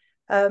it,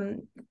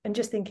 and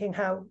just thinking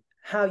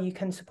how you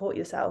can support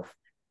yourself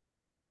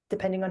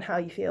depending on how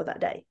you feel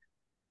that day.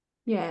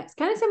 Yeah, it's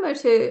kind of similar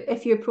to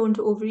if you're prone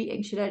to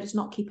overeating, should I just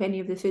not keep any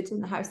of the foods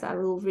in the house that I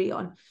will overeat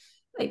on?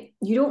 Like,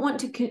 you don't want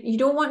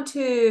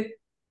to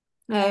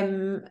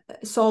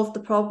solve the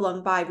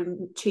problem by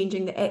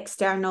changing the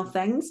external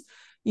things.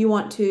 You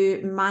want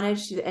to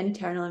manage the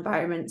internal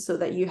environment so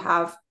that you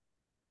have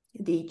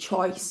the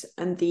choice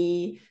and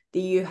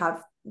you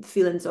have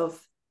feelings of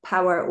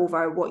power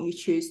over what you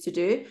choose to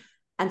do.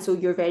 And so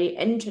you're very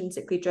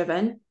intrinsically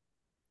driven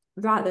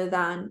rather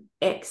than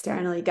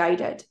externally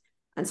guided.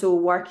 And so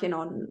working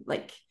on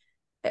like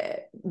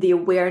the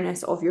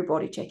awareness of your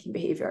body checking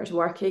behaviors,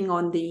 working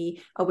on the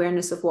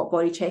awareness of what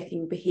body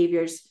checking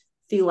behaviors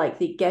feel like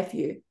they give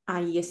you,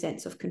 i.e. a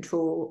sense of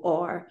control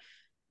or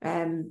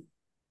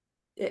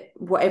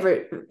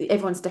whatever,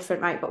 everyone's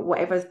different, right? But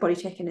whatever body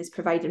checking is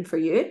providing for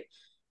you,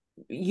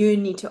 you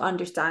need to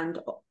understand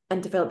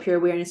and develop your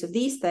awareness of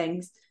these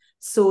things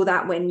so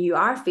that when you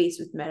are faced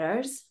with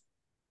mirrors,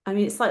 I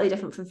mean, it's slightly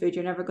different from food.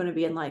 You're never going to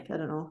be in like, I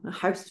don't know, a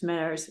house of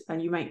mirrors,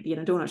 and you might be in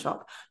a donut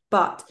shop,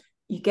 but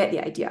you get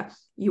the idea.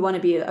 You want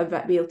to be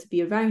able to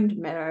be around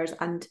mirrors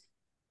and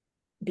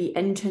be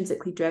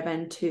intrinsically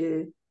driven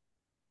to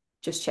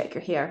just check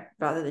your hair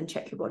rather than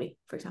check your body,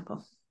 for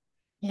example.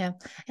 Yeah.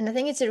 And I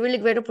think it's a really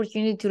great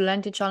opportunity to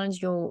learn to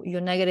challenge your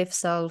negative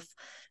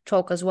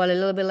self-talk as well. A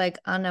little bit like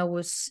Anna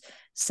was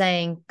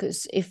saying,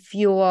 because if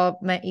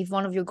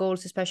one of your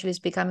goals especially is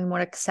becoming more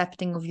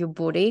accepting of your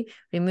body,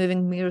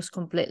 removing mirrors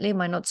completely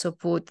might not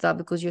support that,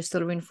 because you're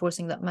still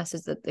reinforcing that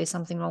message that there's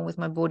something wrong with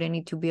my body, I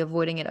need to be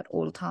avoiding it at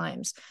all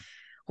times.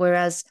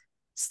 Whereas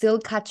still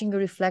catching a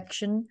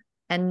reflection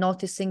and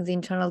noticing the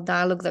internal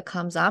dialogue that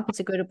comes up, it's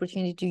a great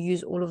opportunity to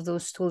use all of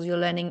those tools you're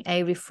learning,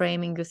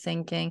 reframing your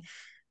thinking,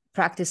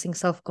 practicing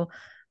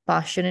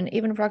self-compassion, and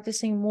even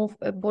practicing more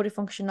body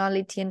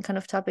functionality and kind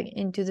of tapping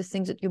into the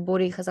things that your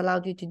body has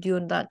allowed you to do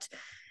on that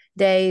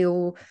day,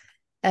 or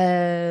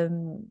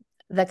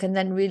that can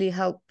then really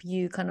help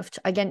you kind of,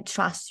 again,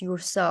 trust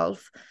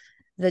yourself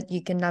that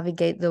you can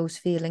navigate those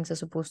feelings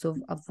as opposed to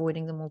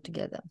avoiding them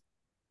altogether.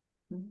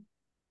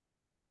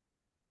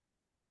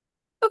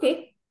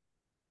 Okay.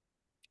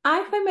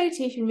 I find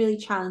meditation really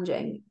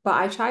challenging, but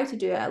I try to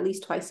do it at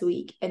least twice a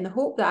week in the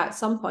hope that at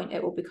some point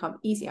it will become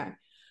easier.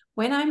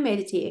 When I'm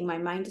meditating, my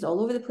mind is all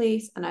over the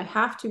place and I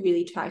have to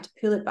really try to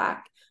pull it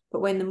back.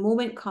 But when the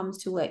moment comes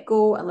to let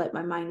go and let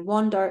my mind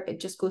wander, it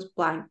just goes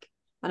blank.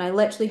 And I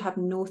literally have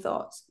no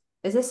thoughts.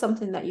 Is this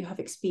something that you have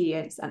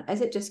experienced? And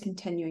is it just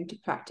continuing to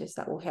practice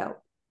that will help?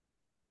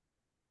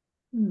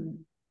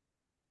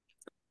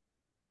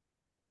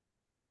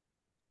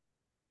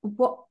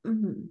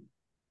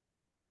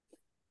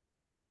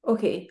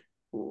 Okay.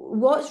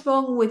 What's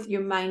wrong with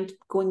your mind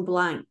going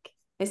blank?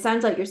 It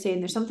sounds like you're saying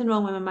there's something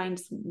wrong when my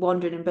mind's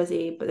wandering and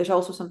busy, but there's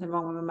also something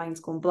wrong when my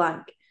mind's going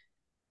blank.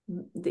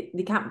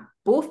 They can't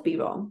both be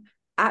wrong.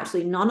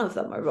 Actually, none of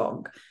them are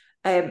wrong.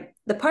 The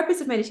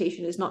purpose of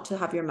meditation is not to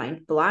have your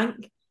mind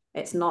blank.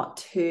 It's not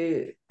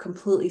to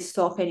completely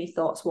stop any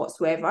thoughts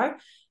whatsoever.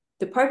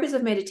 The purpose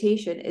of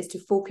meditation is to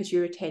focus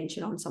your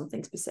attention on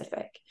something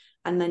specific.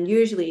 And then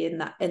usually in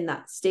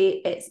that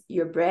state, it's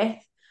your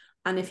breath.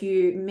 And if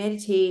you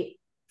meditate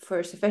for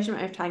a sufficient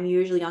amount of time,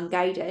 usually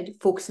unguided,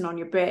 focusing on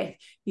your breath,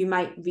 you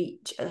might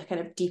reach a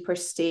kind of deeper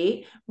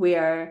state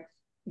where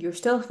you're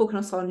still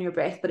focusing on your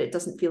breath, but it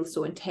doesn't feel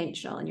so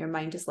intentional and your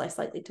mind is less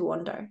likely to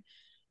wander.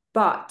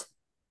 But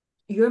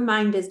your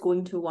mind is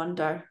going to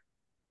wander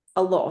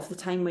a lot of the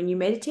time when you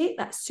meditate.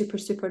 That's super,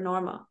 super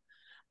normal.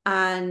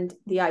 And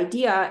the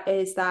idea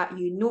is that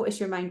you notice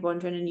your mind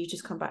wandering and you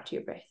just come back to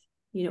your breath.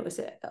 You notice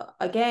it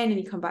again and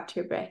you come back to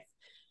your breath.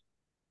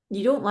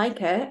 You don't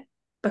like it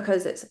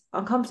because it's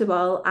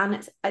uncomfortable and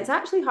it's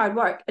actually hard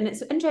work. And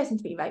it's interesting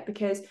to me, right?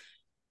 Because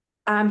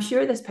I'm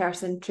sure this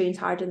person trains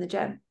hard in the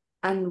gym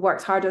and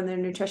works hard on their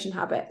nutrition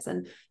habits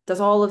and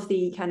does all of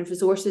the kind of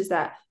resources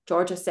that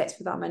Georgia sets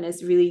for them and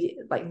is really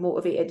like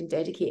motivated and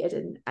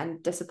dedicated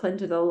and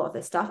disciplined with a lot of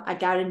this stuff. I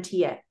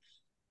guarantee it.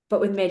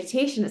 But with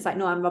meditation, it's like,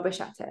 no, I'm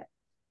rubbish at it.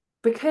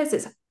 Because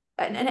it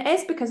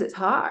is because it's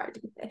hard.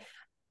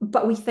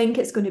 But we think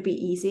it's going to be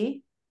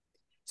easy.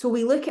 So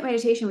we look at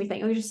meditation, we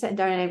think, oh, you're just sitting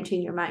down and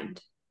emptying your mind.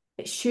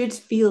 It should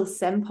feel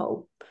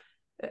simple,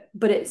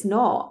 but it's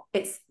not.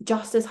 It's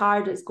just as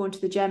hard as going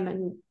to the gym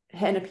and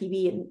hitting a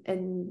PB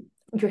and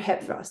your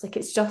hip thrust. Like,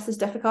 it's just as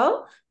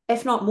difficult,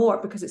 if not more,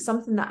 because it's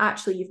something that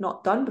actually you've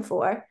not done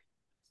before.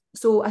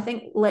 So I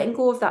think letting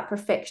go of that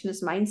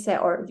perfectionist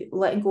mindset or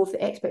letting go of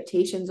the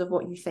expectations of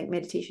what you think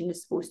meditation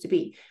is supposed to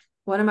be.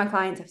 One of my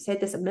clients, I've said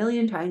this a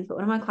million times, but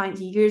one of my clients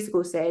years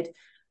ago said,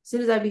 as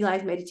soon as I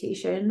realized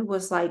meditation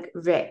was like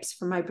reps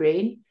for my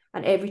brain,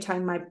 and every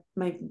time my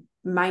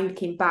mind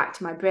came back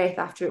to my breath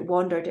after it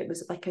wandered, it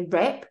was like a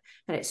rep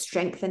and it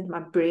strengthened my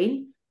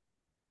brain.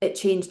 It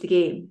changed the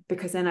game,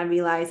 because then I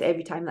realized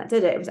every time that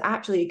did it, it was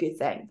actually a good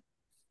thing.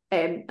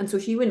 And so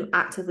she wouldn't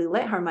actively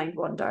let her mind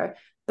wander,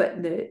 but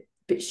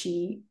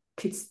she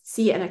could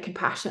see it in a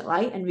compassionate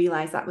light and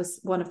realize that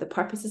was one of the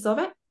purposes of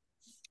it.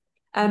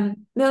 The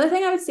other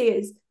thing I would say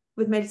is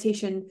with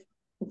meditation,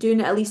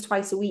 doing it at least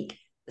twice a week.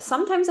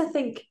 Sometimes I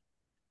think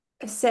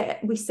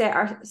we set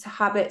our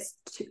habits,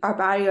 our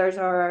barriers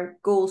or our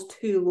goals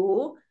too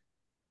low,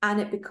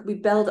 and we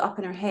build up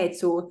in our head.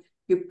 So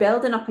you're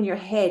building up in your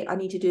head, I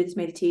need to do this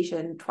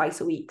meditation twice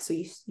a week. So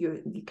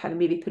you kind of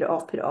maybe put it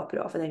off,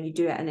 and then you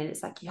do it, and then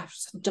it's like you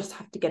just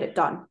have to get it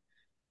done.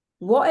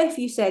 What if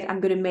you said,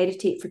 I'm going to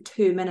meditate for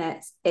 2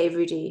 minutes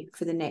every day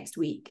for the next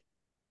week?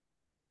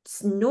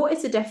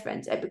 Notice the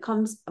difference. It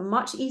becomes a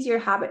much easier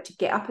habit to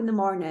get up in the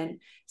morning,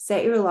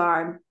 set your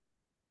alarm,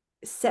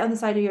 sit on the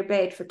side of your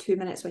bed for 2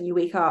 minutes when you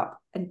wake up,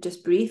 and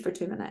just breathe for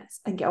 2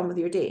 minutes and get on with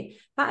your day.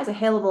 That is a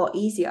hell of a lot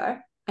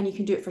easier, and you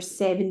can do it for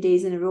 7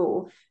 days in a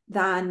row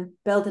than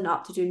building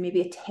up to doing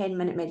maybe a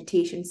 10-minute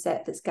meditation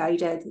set that's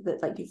guided,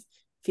 that like you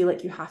feel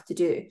like you have to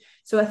do.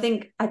 So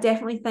I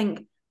definitely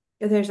think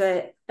there's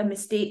a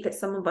mistake that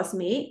some of us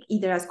make,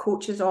 either as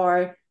coaches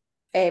or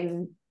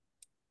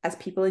as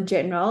people in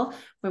general,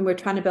 when we're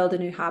trying to build a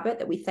new habit,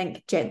 that we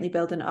think gently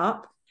building it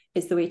up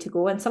is the way to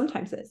go. And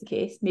sometimes that's the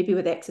case. Maybe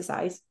with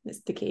exercise,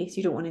 it's the case.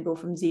 You don't want to go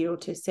from 0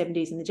 to 7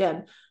 days in the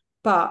gym.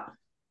 But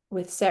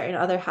with certain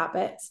other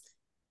habits,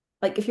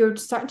 like if you're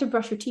starting to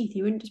brush your teeth,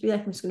 you wouldn't just be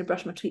like, I'm just going to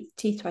brush my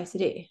teeth twice a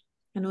day.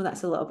 I know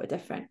that's a little bit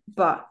different,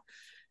 but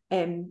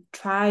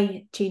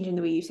try changing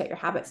the way you set your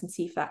habits and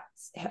see if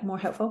that's more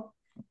helpful.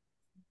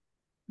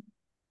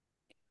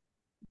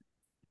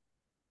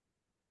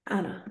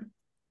 Anna.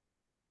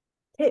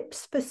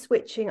 Tips for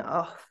switching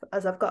off,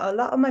 as I've got a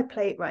lot on my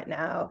plate right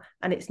now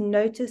and it's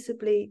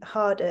noticeably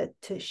harder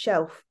to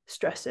shelf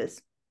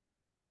stressors.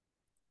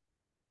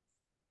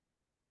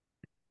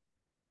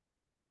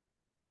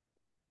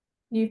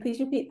 Can you please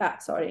repeat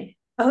that? Sorry.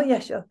 Oh, yeah,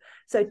 sure.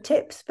 So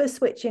tips for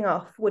switching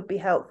off would be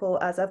helpful,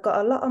 as I've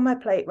got a lot on my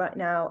plate right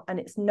now and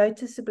it's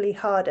noticeably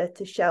harder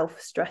to shelf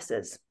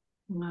stressors.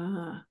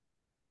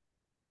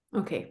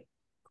 Okay.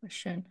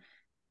 Question.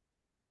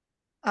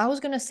 I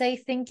was going to say,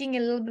 thinking a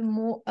little bit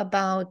more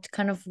about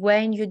kind of where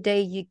in your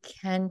day you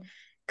can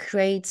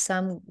create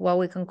some, what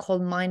we can call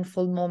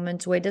mindful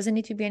moments, where it doesn't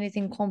need to be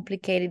anything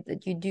complicated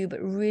that you do,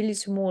 but really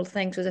small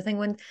things. Because I think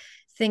when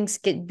things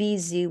get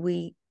busy,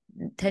 we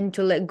tend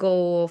to let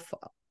go of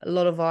a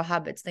lot of our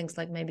habits, things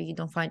like maybe you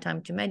don't find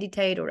time to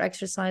meditate or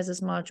exercise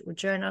as much or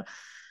journal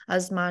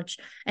as much,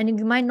 and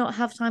you might not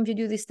have time to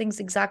do these things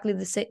exactly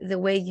the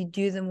way you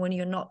do them when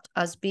you're not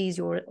as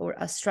busy or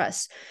as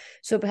stressed.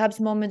 So perhaps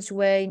moments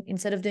where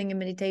instead of doing a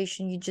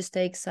meditation, you just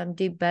take some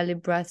deep belly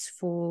breaths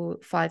for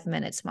 5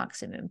 minutes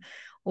maximum,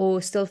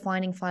 or still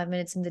finding 5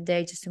 minutes in the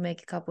day just to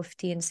make a cup of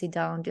tea and sit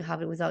down to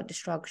have it without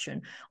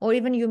distraction. Or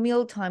even your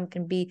meal time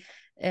can be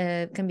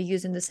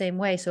used in the same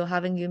way. So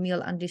having your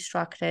meal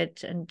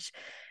undistracted, and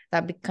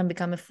that can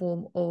become a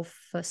form of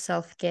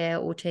self-care,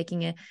 or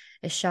taking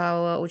a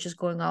shower, or just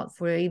going out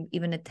for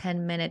even a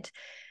 10-minute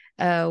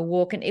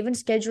walk, and even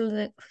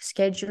schedule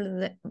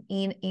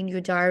in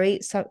your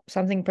diary.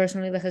 Something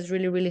personally that has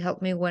really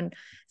helped me when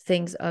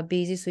things are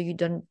busy, so you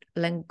don't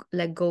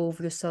let go of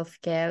your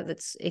self-care.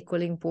 That's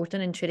equally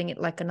important, and treating it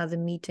like another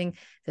meeting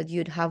that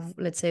you'd have,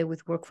 let's say,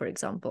 with work, for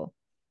example.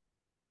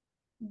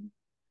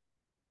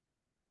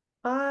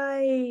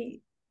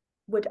 I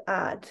would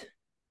add,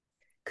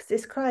 because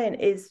this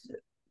client is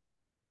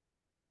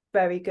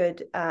very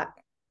good at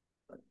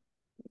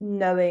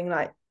knowing,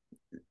 like,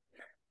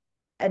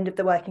 end of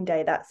the working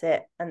day, that's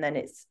it, and then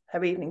it's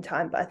her evening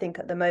time. But I think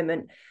at the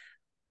moment,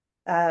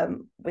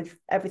 with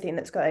everything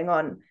that's going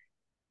on,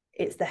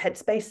 it's the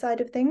headspace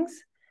side of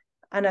things.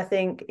 And I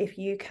think if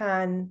you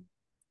can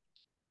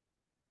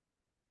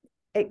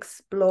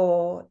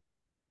explore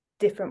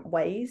different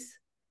ways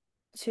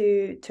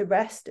to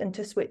rest and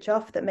to switch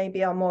off, that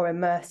maybe are more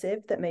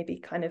immersive, that maybe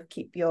kind of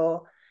keep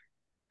your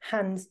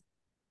hands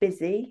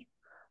busy.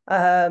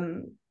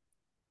 Well,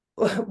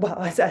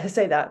 I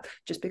say that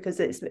just because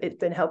it's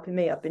been helping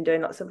me. I've been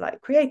doing lots of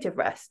like creative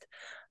rest.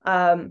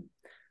 Mine's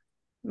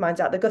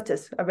out the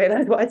gutters, I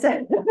realized what I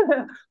said.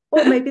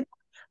 Or maybe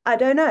I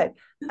don't know.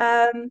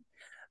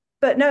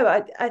 But no,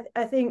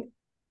 I think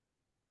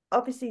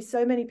obviously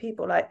so many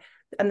people, like,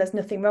 and there's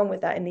nothing wrong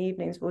with that, in the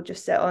evenings we'll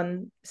just sit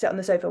on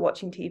the sofa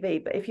watching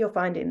TV. But if you're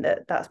finding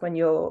that that's when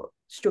you're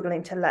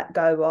struggling to let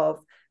go of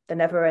the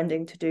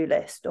never-ending to-do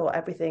list or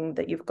everything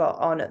that you've got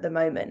on at the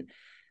moment,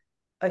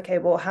 okay,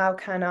 well, how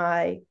can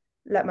I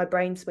let my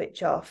brain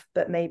switch off,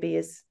 but maybe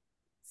is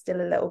still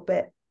a little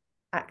bit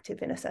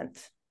active in a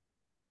sense?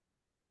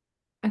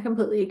 I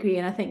completely agree.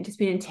 And I think just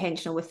being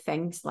intentional with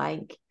things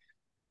like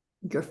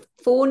your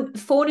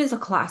phone is a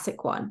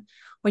classic one.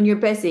 When you're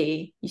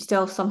busy, you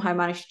still somehow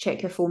manage to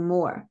check your phone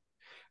more.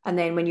 And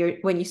then when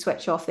you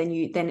switch off, then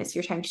it's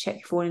your time to check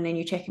your phone, and then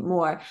you check it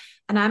more.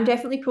 And I'm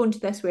definitely prone to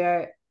this,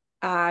 where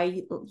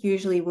I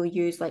usually will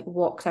use like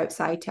walks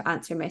outside to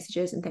answer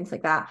messages and things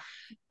like that.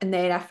 And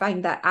then I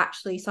find that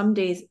actually some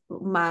days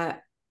my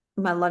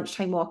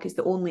lunchtime walk is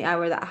the only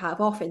hour that I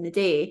have off in the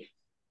day.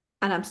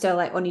 And I'm still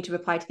like, I need to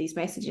reply to these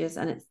messages.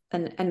 And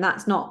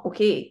that's not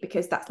okay,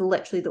 because that's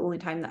literally the only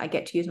time that I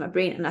get to use my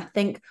brain. And I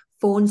think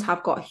phones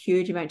have got a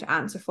huge amount to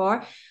answer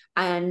for.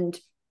 And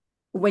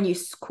when you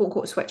quote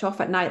unquote switch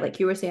off at night, like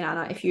you were saying,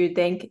 Anna, if you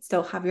then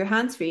still have your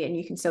hands free and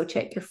you can still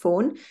check your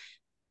phone,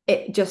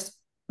 it just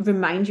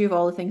reminds you of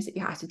all the things that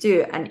you have to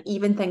do. And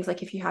even things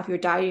like if you have your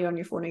diary on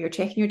your phone, or you're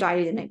checking your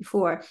diary the night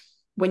before,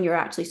 when you're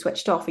actually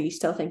switched off, are you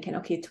still thinking,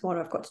 okay,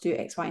 tomorrow I've got to do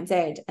X, Y, and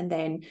Z, and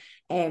then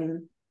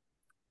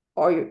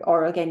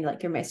or again,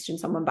 like you're messaging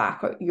someone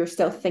back, or you're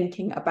still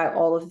thinking about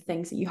all of the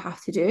things that you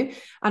have to do.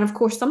 And of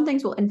course, some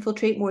things will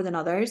infiltrate more than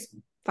others.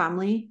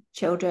 Family,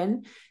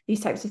 children,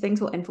 these types of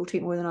things will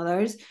infiltrate more than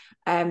others.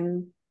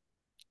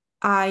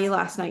 I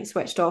last night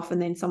switched off,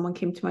 and then someone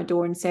came to my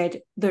door and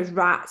said, there's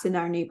rats in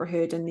our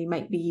neighborhood and they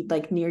might be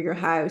like near your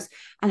house.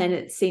 And then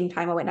at the same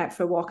time, I went out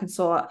for a walk and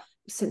saw,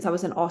 since I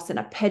was in Austin,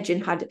 a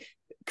pigeon had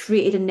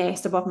created a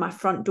nest above my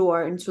front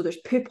door. And so there's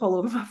poop all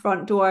over my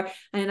front door.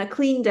 And then I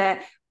cleaned it,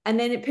 and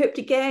then it pooped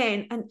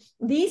again. And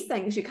these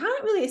things you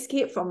can't really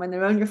escape from when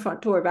they're on your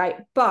front door, right?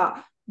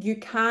 But you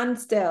can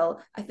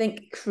still, I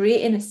think,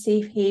 creating a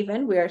safe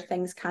haven where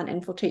things can't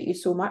infiltrate you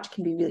so much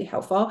can be really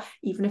helpful,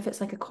 even if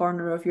it's like a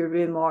corner of your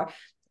room, or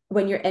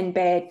when you're in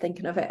bed,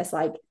 thinking of it as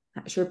like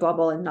that's your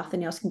bubble and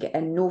nothing else can get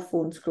in, no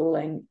phone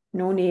scrolling,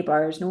 no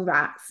neighbors, no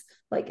rats,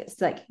 like it's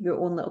like your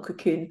own little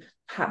cocoon.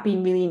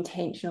 Being really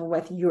intentional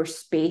with your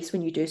space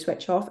when you do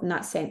switch off, and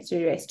that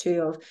sensory rest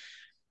too, of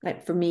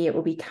like, for me it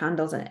will be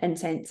candles and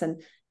incense,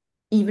 and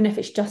even if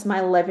it's just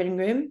my living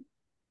room,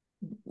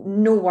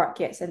 no work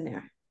gets in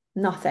there,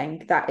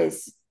 nothing. That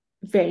is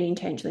very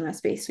intentionally my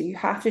space. So you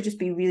have to just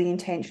be really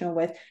intentional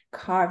with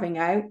carving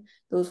out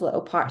those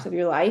little parts of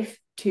your life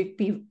to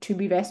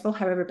be restful,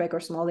 however big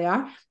or small they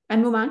are,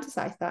 and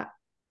romanticize that.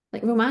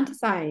 Like,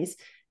 romanticize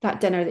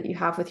that dinner that you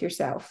have with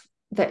yourself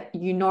that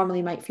you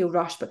normally might feel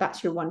rushed, but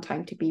that's your one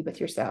time to be with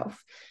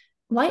yourself.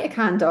 Light a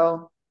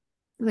candle,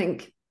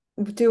 like,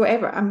 do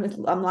whatever. I'm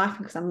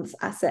laughing because I'm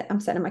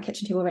sitting at my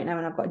kitchen table right now,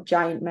 and I've got a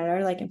giant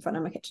mirror like in front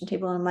of my kitchen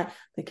table, and I'm like,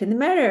 look in the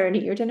mirror and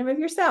eat your dinner with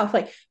yourself.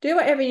 Like, do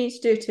whatever you need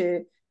to do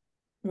to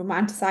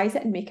romanticize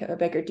it and make it a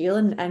bigger deal,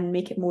 and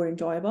make it more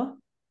enjoyable.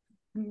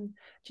 Do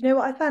you know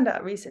what I found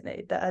out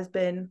recently that has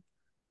been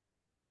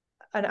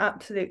an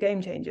absolute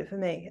game changer for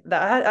me?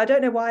 That I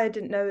don't know why I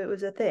didn't know it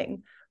was a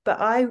thing, but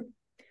I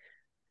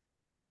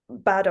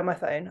bad on my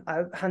phone.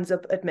 I hands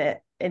up admit,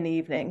 in the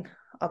evening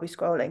I'll be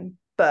scrolling,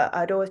 but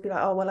I'd always be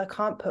like, oh well, I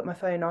can't put my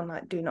phone on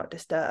like do not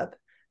disturb,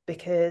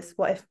 because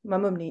what if my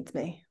mum needs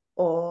me,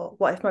 or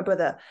what if my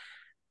brother?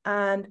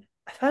 And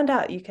I found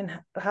out you can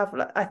have,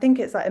 like, I think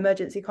it's like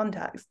emergency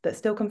contacts that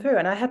still come through,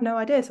 and I had no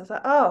idea. So I was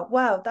like, oh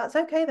wow, that's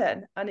okay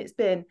then. And it's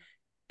been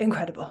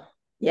incredible.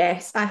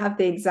 Yes, I have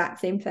the exact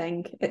same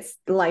thing. It's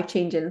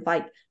life-changing.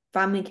 Like,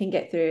 family can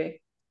get through.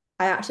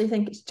 I actually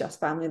think it's just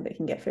family that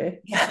can get through.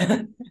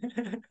 Yeah.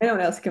 No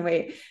one else can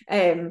wait.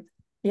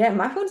 Yeah,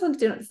 my phone's on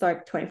do not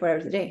disturb 24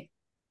 hours a day.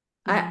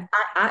 I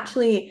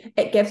actually,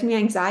 it gives me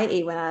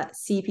anxiety when I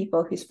see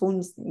people whose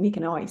phones make a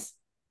noise.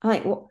 I'm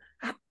like, what?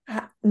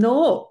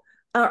 No.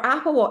 Our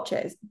Apple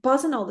Watches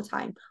buzzing all the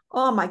time.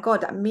 Oh my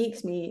God, that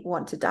makes me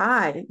want to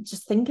die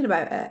just thinking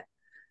about it.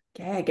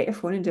 Yeah, get your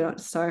phone and do not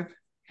disturb,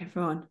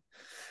 everyone.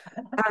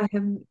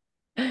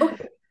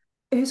 Okay,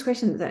 whose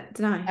question is it?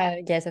 Did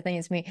I? Yes, I think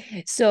it's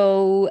me.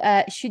 So,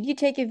 should you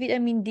take a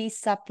vitamin D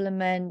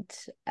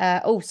supplement?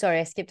 Oh, sorry,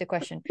 I skipped a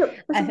question.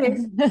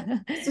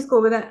 Let's just go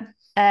with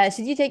it.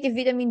 Should you take a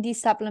vitamin D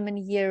supplement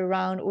year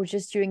round or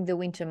just during the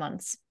winter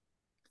months?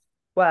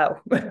 Wow.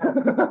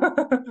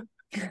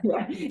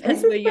 Yeah,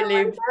 That's where you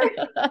live.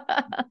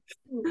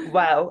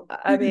 Wow.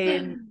 I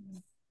mean,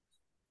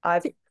 I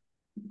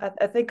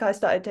think I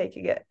started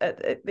taking it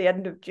at the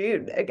end of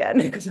June again,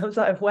 because I was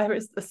like, where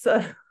is the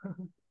sun?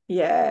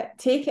 Yeah,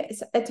 take it.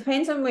 It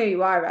depends on where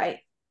you are, right?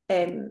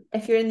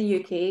 If you're in the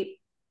UK,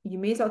 you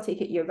may as well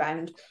take it year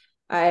round.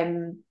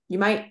 You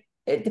might.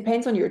 It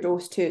depends on your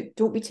dose too.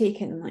 Don't be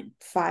taking like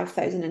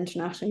 5,000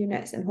 international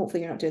units, and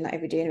hopefully you're not doing that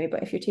every day anyway.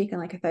 But if you're taking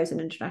like 1,000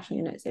 international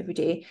units every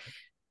day,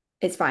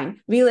 it's fine.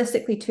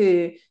 Realistically,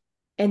 too,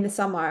 in the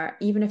summer,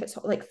 even if it's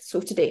like, so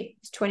today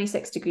it's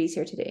 26 degrees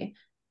here today.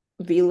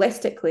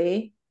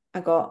 Realistically, I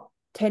got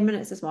 10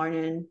 minutes this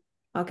morning.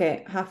 I'll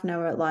get half an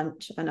hour at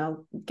lunch, and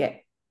I'll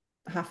get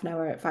half an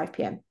hour at 5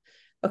 p.m.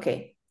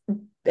 Okay,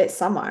 it's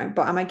summer,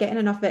 but am I getting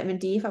enough vitamin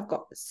D if I've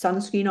got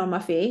sunscreen on my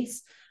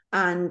face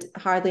and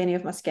hardly any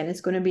of my skin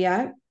is going to be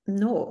out?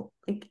 No.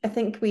 Like, I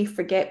think we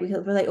forget, we're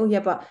like, oh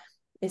yeah, but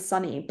it's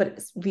sunny. But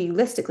it's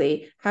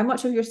realistically, how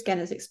much of your skin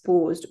is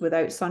exposed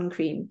without sun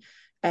cream,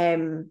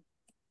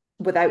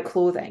 without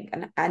clothing,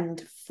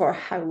 and for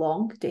how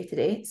long day to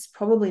day? It's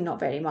probably not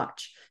very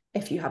much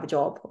if you have a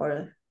job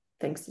or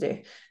things to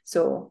do.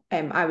 So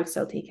I would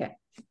still take it.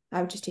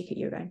 I would just take it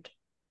year round.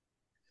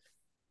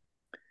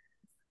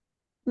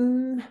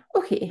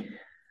 Okay,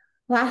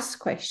 last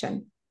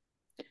question.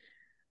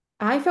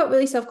 I felt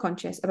really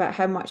self-conscious about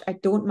how much I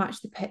don't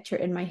match the picture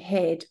in my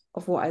head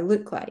of what I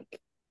look like.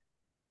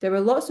 There were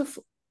lots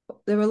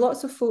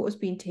of photos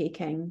being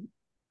taken.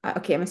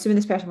 Okay, I'm assuming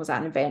this person was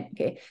at an event.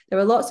 Okay, there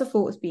were lots of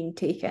photos being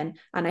taken,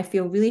 and I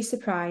feel really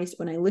surprised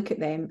when I look at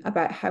them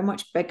about how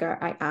much bigger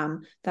I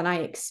am than I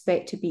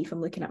expect to be from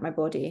looking at my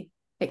body.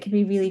 It can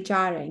be really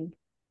jarring.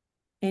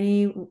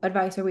 Any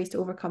advice or ways to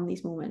overcome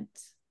these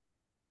moments?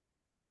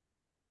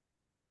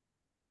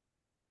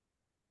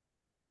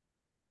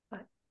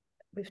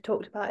 We've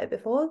talked about it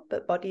before,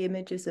 but body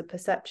image is a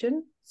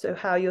perception. So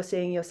how you're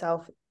seeing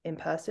yourself in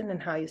person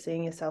and how you're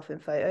seeing yourself in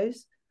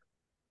photos.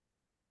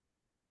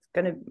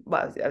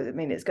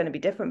 It's going to be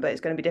different, but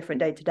it's going to be different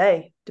day to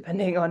day,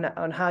 depending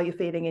on how you're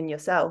feeling in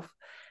yourself.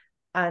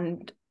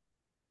 And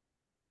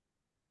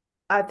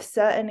I've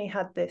certainly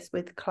had this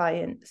with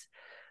clients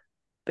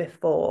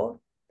before,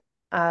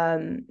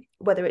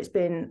 whether it's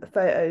been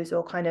photos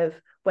or kind of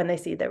when they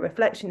see their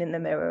reflection in the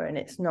mirror and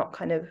it's not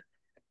kind of,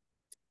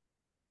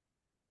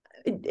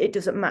 it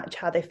doesn't match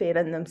how they feel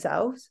in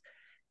themselves.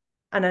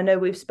 And I know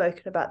we've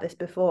spoken about this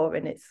before,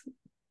 and it's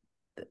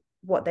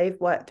what they've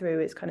worked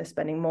through is kind of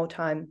spending more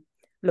time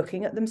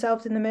looking at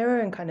themselves in the mirror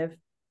and kind of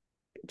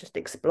just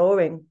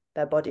exploring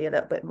their body a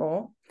little bit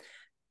more,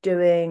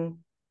 doing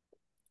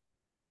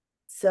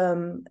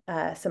some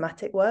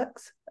somatic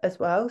works as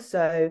well,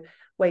 so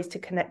ways to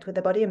connect with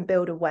their body and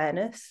build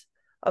awareness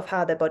of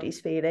how their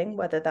body's feeling,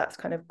 whether that's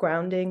kind of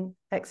grounding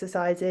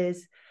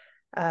exercises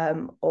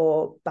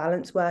or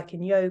balance work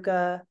in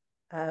yoga,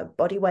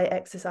 body weight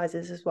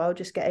exercises as well,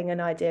 just getting an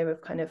idea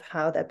of kind of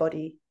how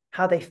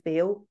they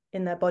feel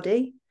in their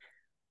body.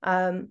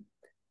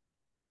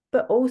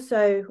 But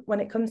also when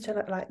it comes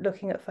to like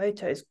looking at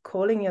photos,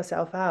 calling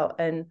yourself out,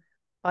 and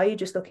are you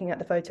just looking at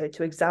the photo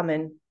to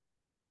examine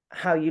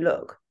how you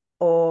look,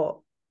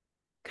 or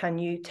can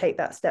you take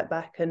that step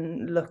back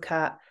and look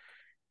at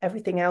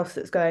everything else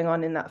that's going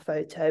on in that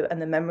photo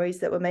and the memories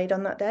that were made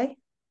on that day?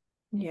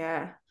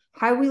 Yeah,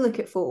 how we look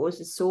at photos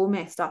is so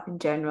messed up in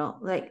general.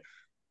 Like,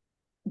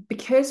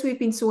 because we've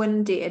been so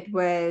inundated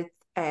with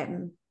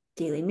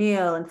Daily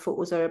Mail, and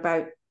photos are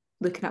about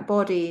looking at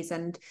bodies,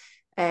 and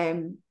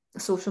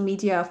social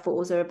media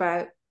photos are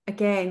about,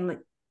 again, like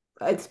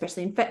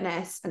especially in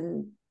fitness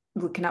and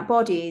looking at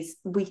bodies,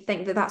 we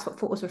think that that's what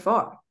photos are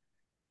for.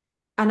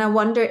 And I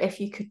wonder if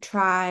you could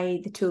try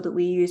the tool that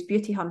we use,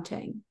 beauty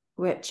hunting,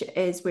 which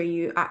is where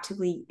you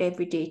actively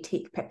every day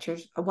take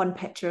pictures, one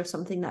picture of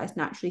something that is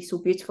naturally so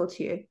beautiful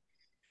to you.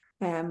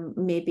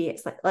 Maybe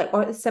it's like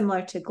or it's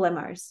similar to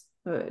glimmers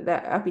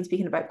that I've been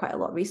speaking about quite a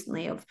lot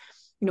recently, of,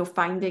 you know,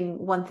 finding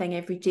one thing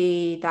every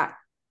day that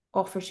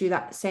offers you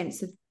that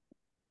sense of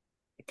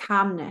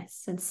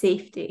calmness and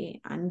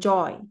safety and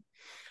joy.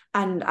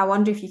 And I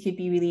wonder if you could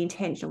be really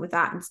intentional with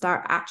that and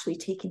start actually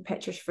taking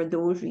pictures for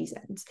those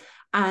reasons.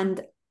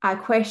 And I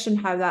question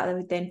how that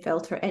would then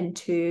filter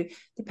into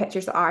the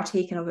pictures that are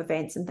taken of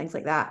events and things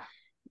like that.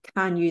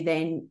 Can you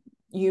then,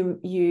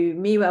 you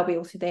may well be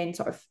able to then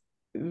sort of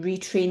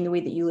retrain the way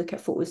that you look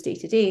at photos day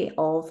to day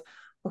of,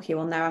 okay,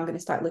 well, now I'm going to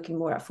start looking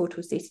more at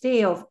photos day to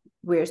day of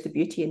where's the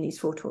beauty in these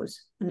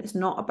photos. And it's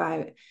not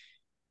about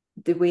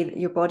the way that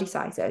your body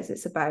size is.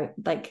 It's about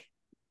like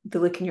the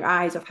look in your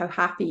eyes of how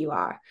happy you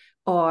are,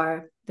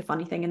 or the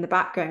funny thing in the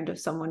background of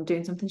someone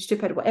doing something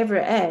stupid, whatever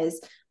it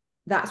is.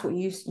 That's what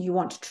you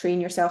want to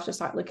train yourself to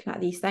start looking at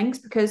these things,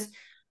 because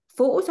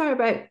photos are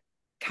about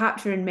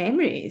capturing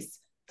memories.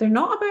 They're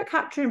not about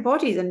capturing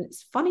bodies. And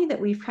it's funny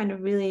that we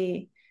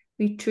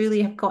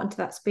truly have gotten to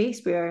that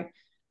space where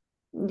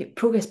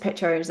progress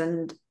pictures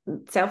and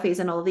selfies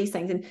and all of these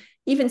things, and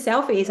even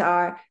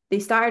selfies they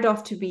started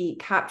off to be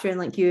capturing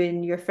like you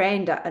and your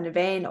friend at an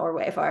event or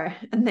whatever,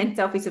 and then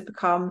selfies have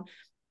become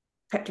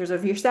pictures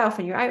of yourself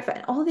and your outfit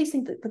and all of these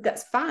things. But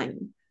that's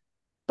fine,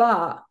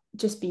 but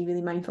just be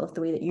really mindful of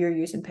the way that you're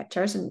using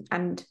pictures,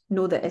 and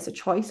know that it's a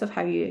choice of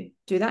how you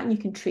do that, and you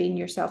can train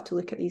yourself to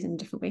look at these in a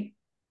different way.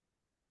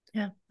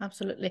 Yeah,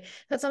 absolutely.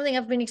 That's something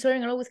I've been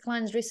exploring a lot with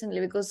clients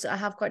recently, because I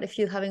have quite a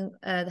few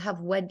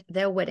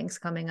their weddings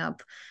coming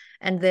up,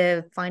 and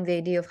they find the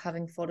idea of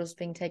having photos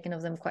being taken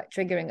of them quite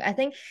triggering. I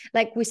think,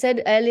 like we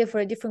said earlier for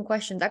a different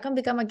question, that can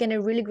become, again,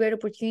 a really great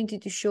opportunity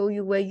to show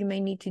you where you may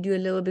need to do a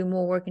little bit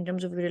more work in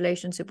terms of your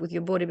relationship with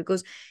your body,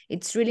 because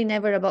it's really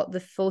never about the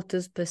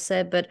photos per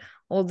se, but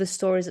all the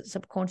stories that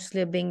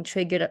subconsciously are being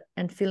triggered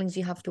and feelings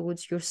you have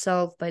towards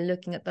yourself by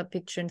looking at that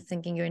picture and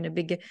thinking you're in a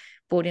bigger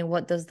body, and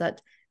what does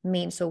that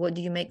mean? So what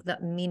do you make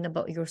that mean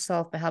about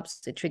yourself?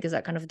 Perhaps it triggers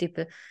that kind of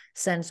deeper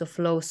sense of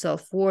low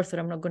self-worth, that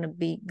I'm not going to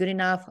be good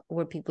enough,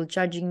 were people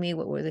judging me,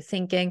 what were they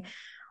thinking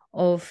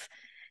of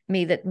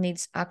me, that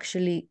needs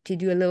actually to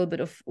do a little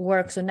bit of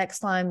work. So next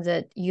time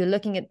that you're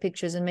looking at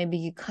pictures and maybe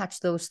you catch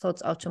those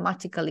thoughts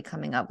automatically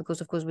coming up,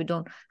 because of course we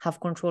don't have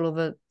control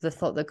over the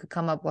thought that could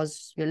come up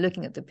whilst you're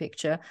looking at the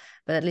picture,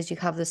 but at least you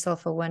have the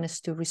self-awareness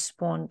to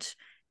respond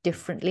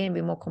differently and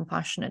be more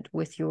compassionate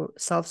with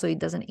yourself, so it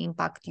doesn't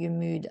impact your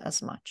mood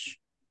as much.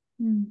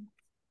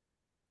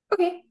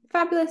 Okay,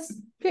 fabulous.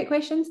 Great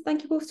questions.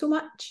 Thank you both so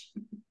much.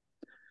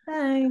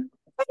 Bye.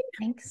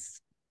 Thanks.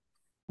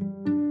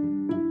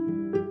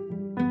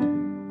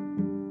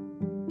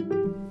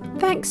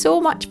 Thanks so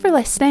much for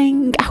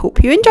listening. I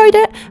hope you enjoyed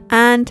it.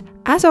 And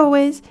as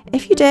always,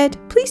 if you did,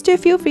 please do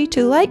feel free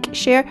to like,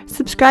 share,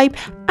 subscribe,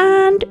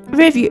 and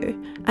review.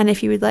 And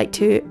if you would like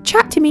to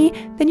chat to me,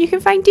 then you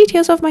can find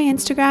details of my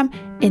Instagram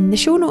in the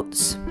show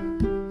notes.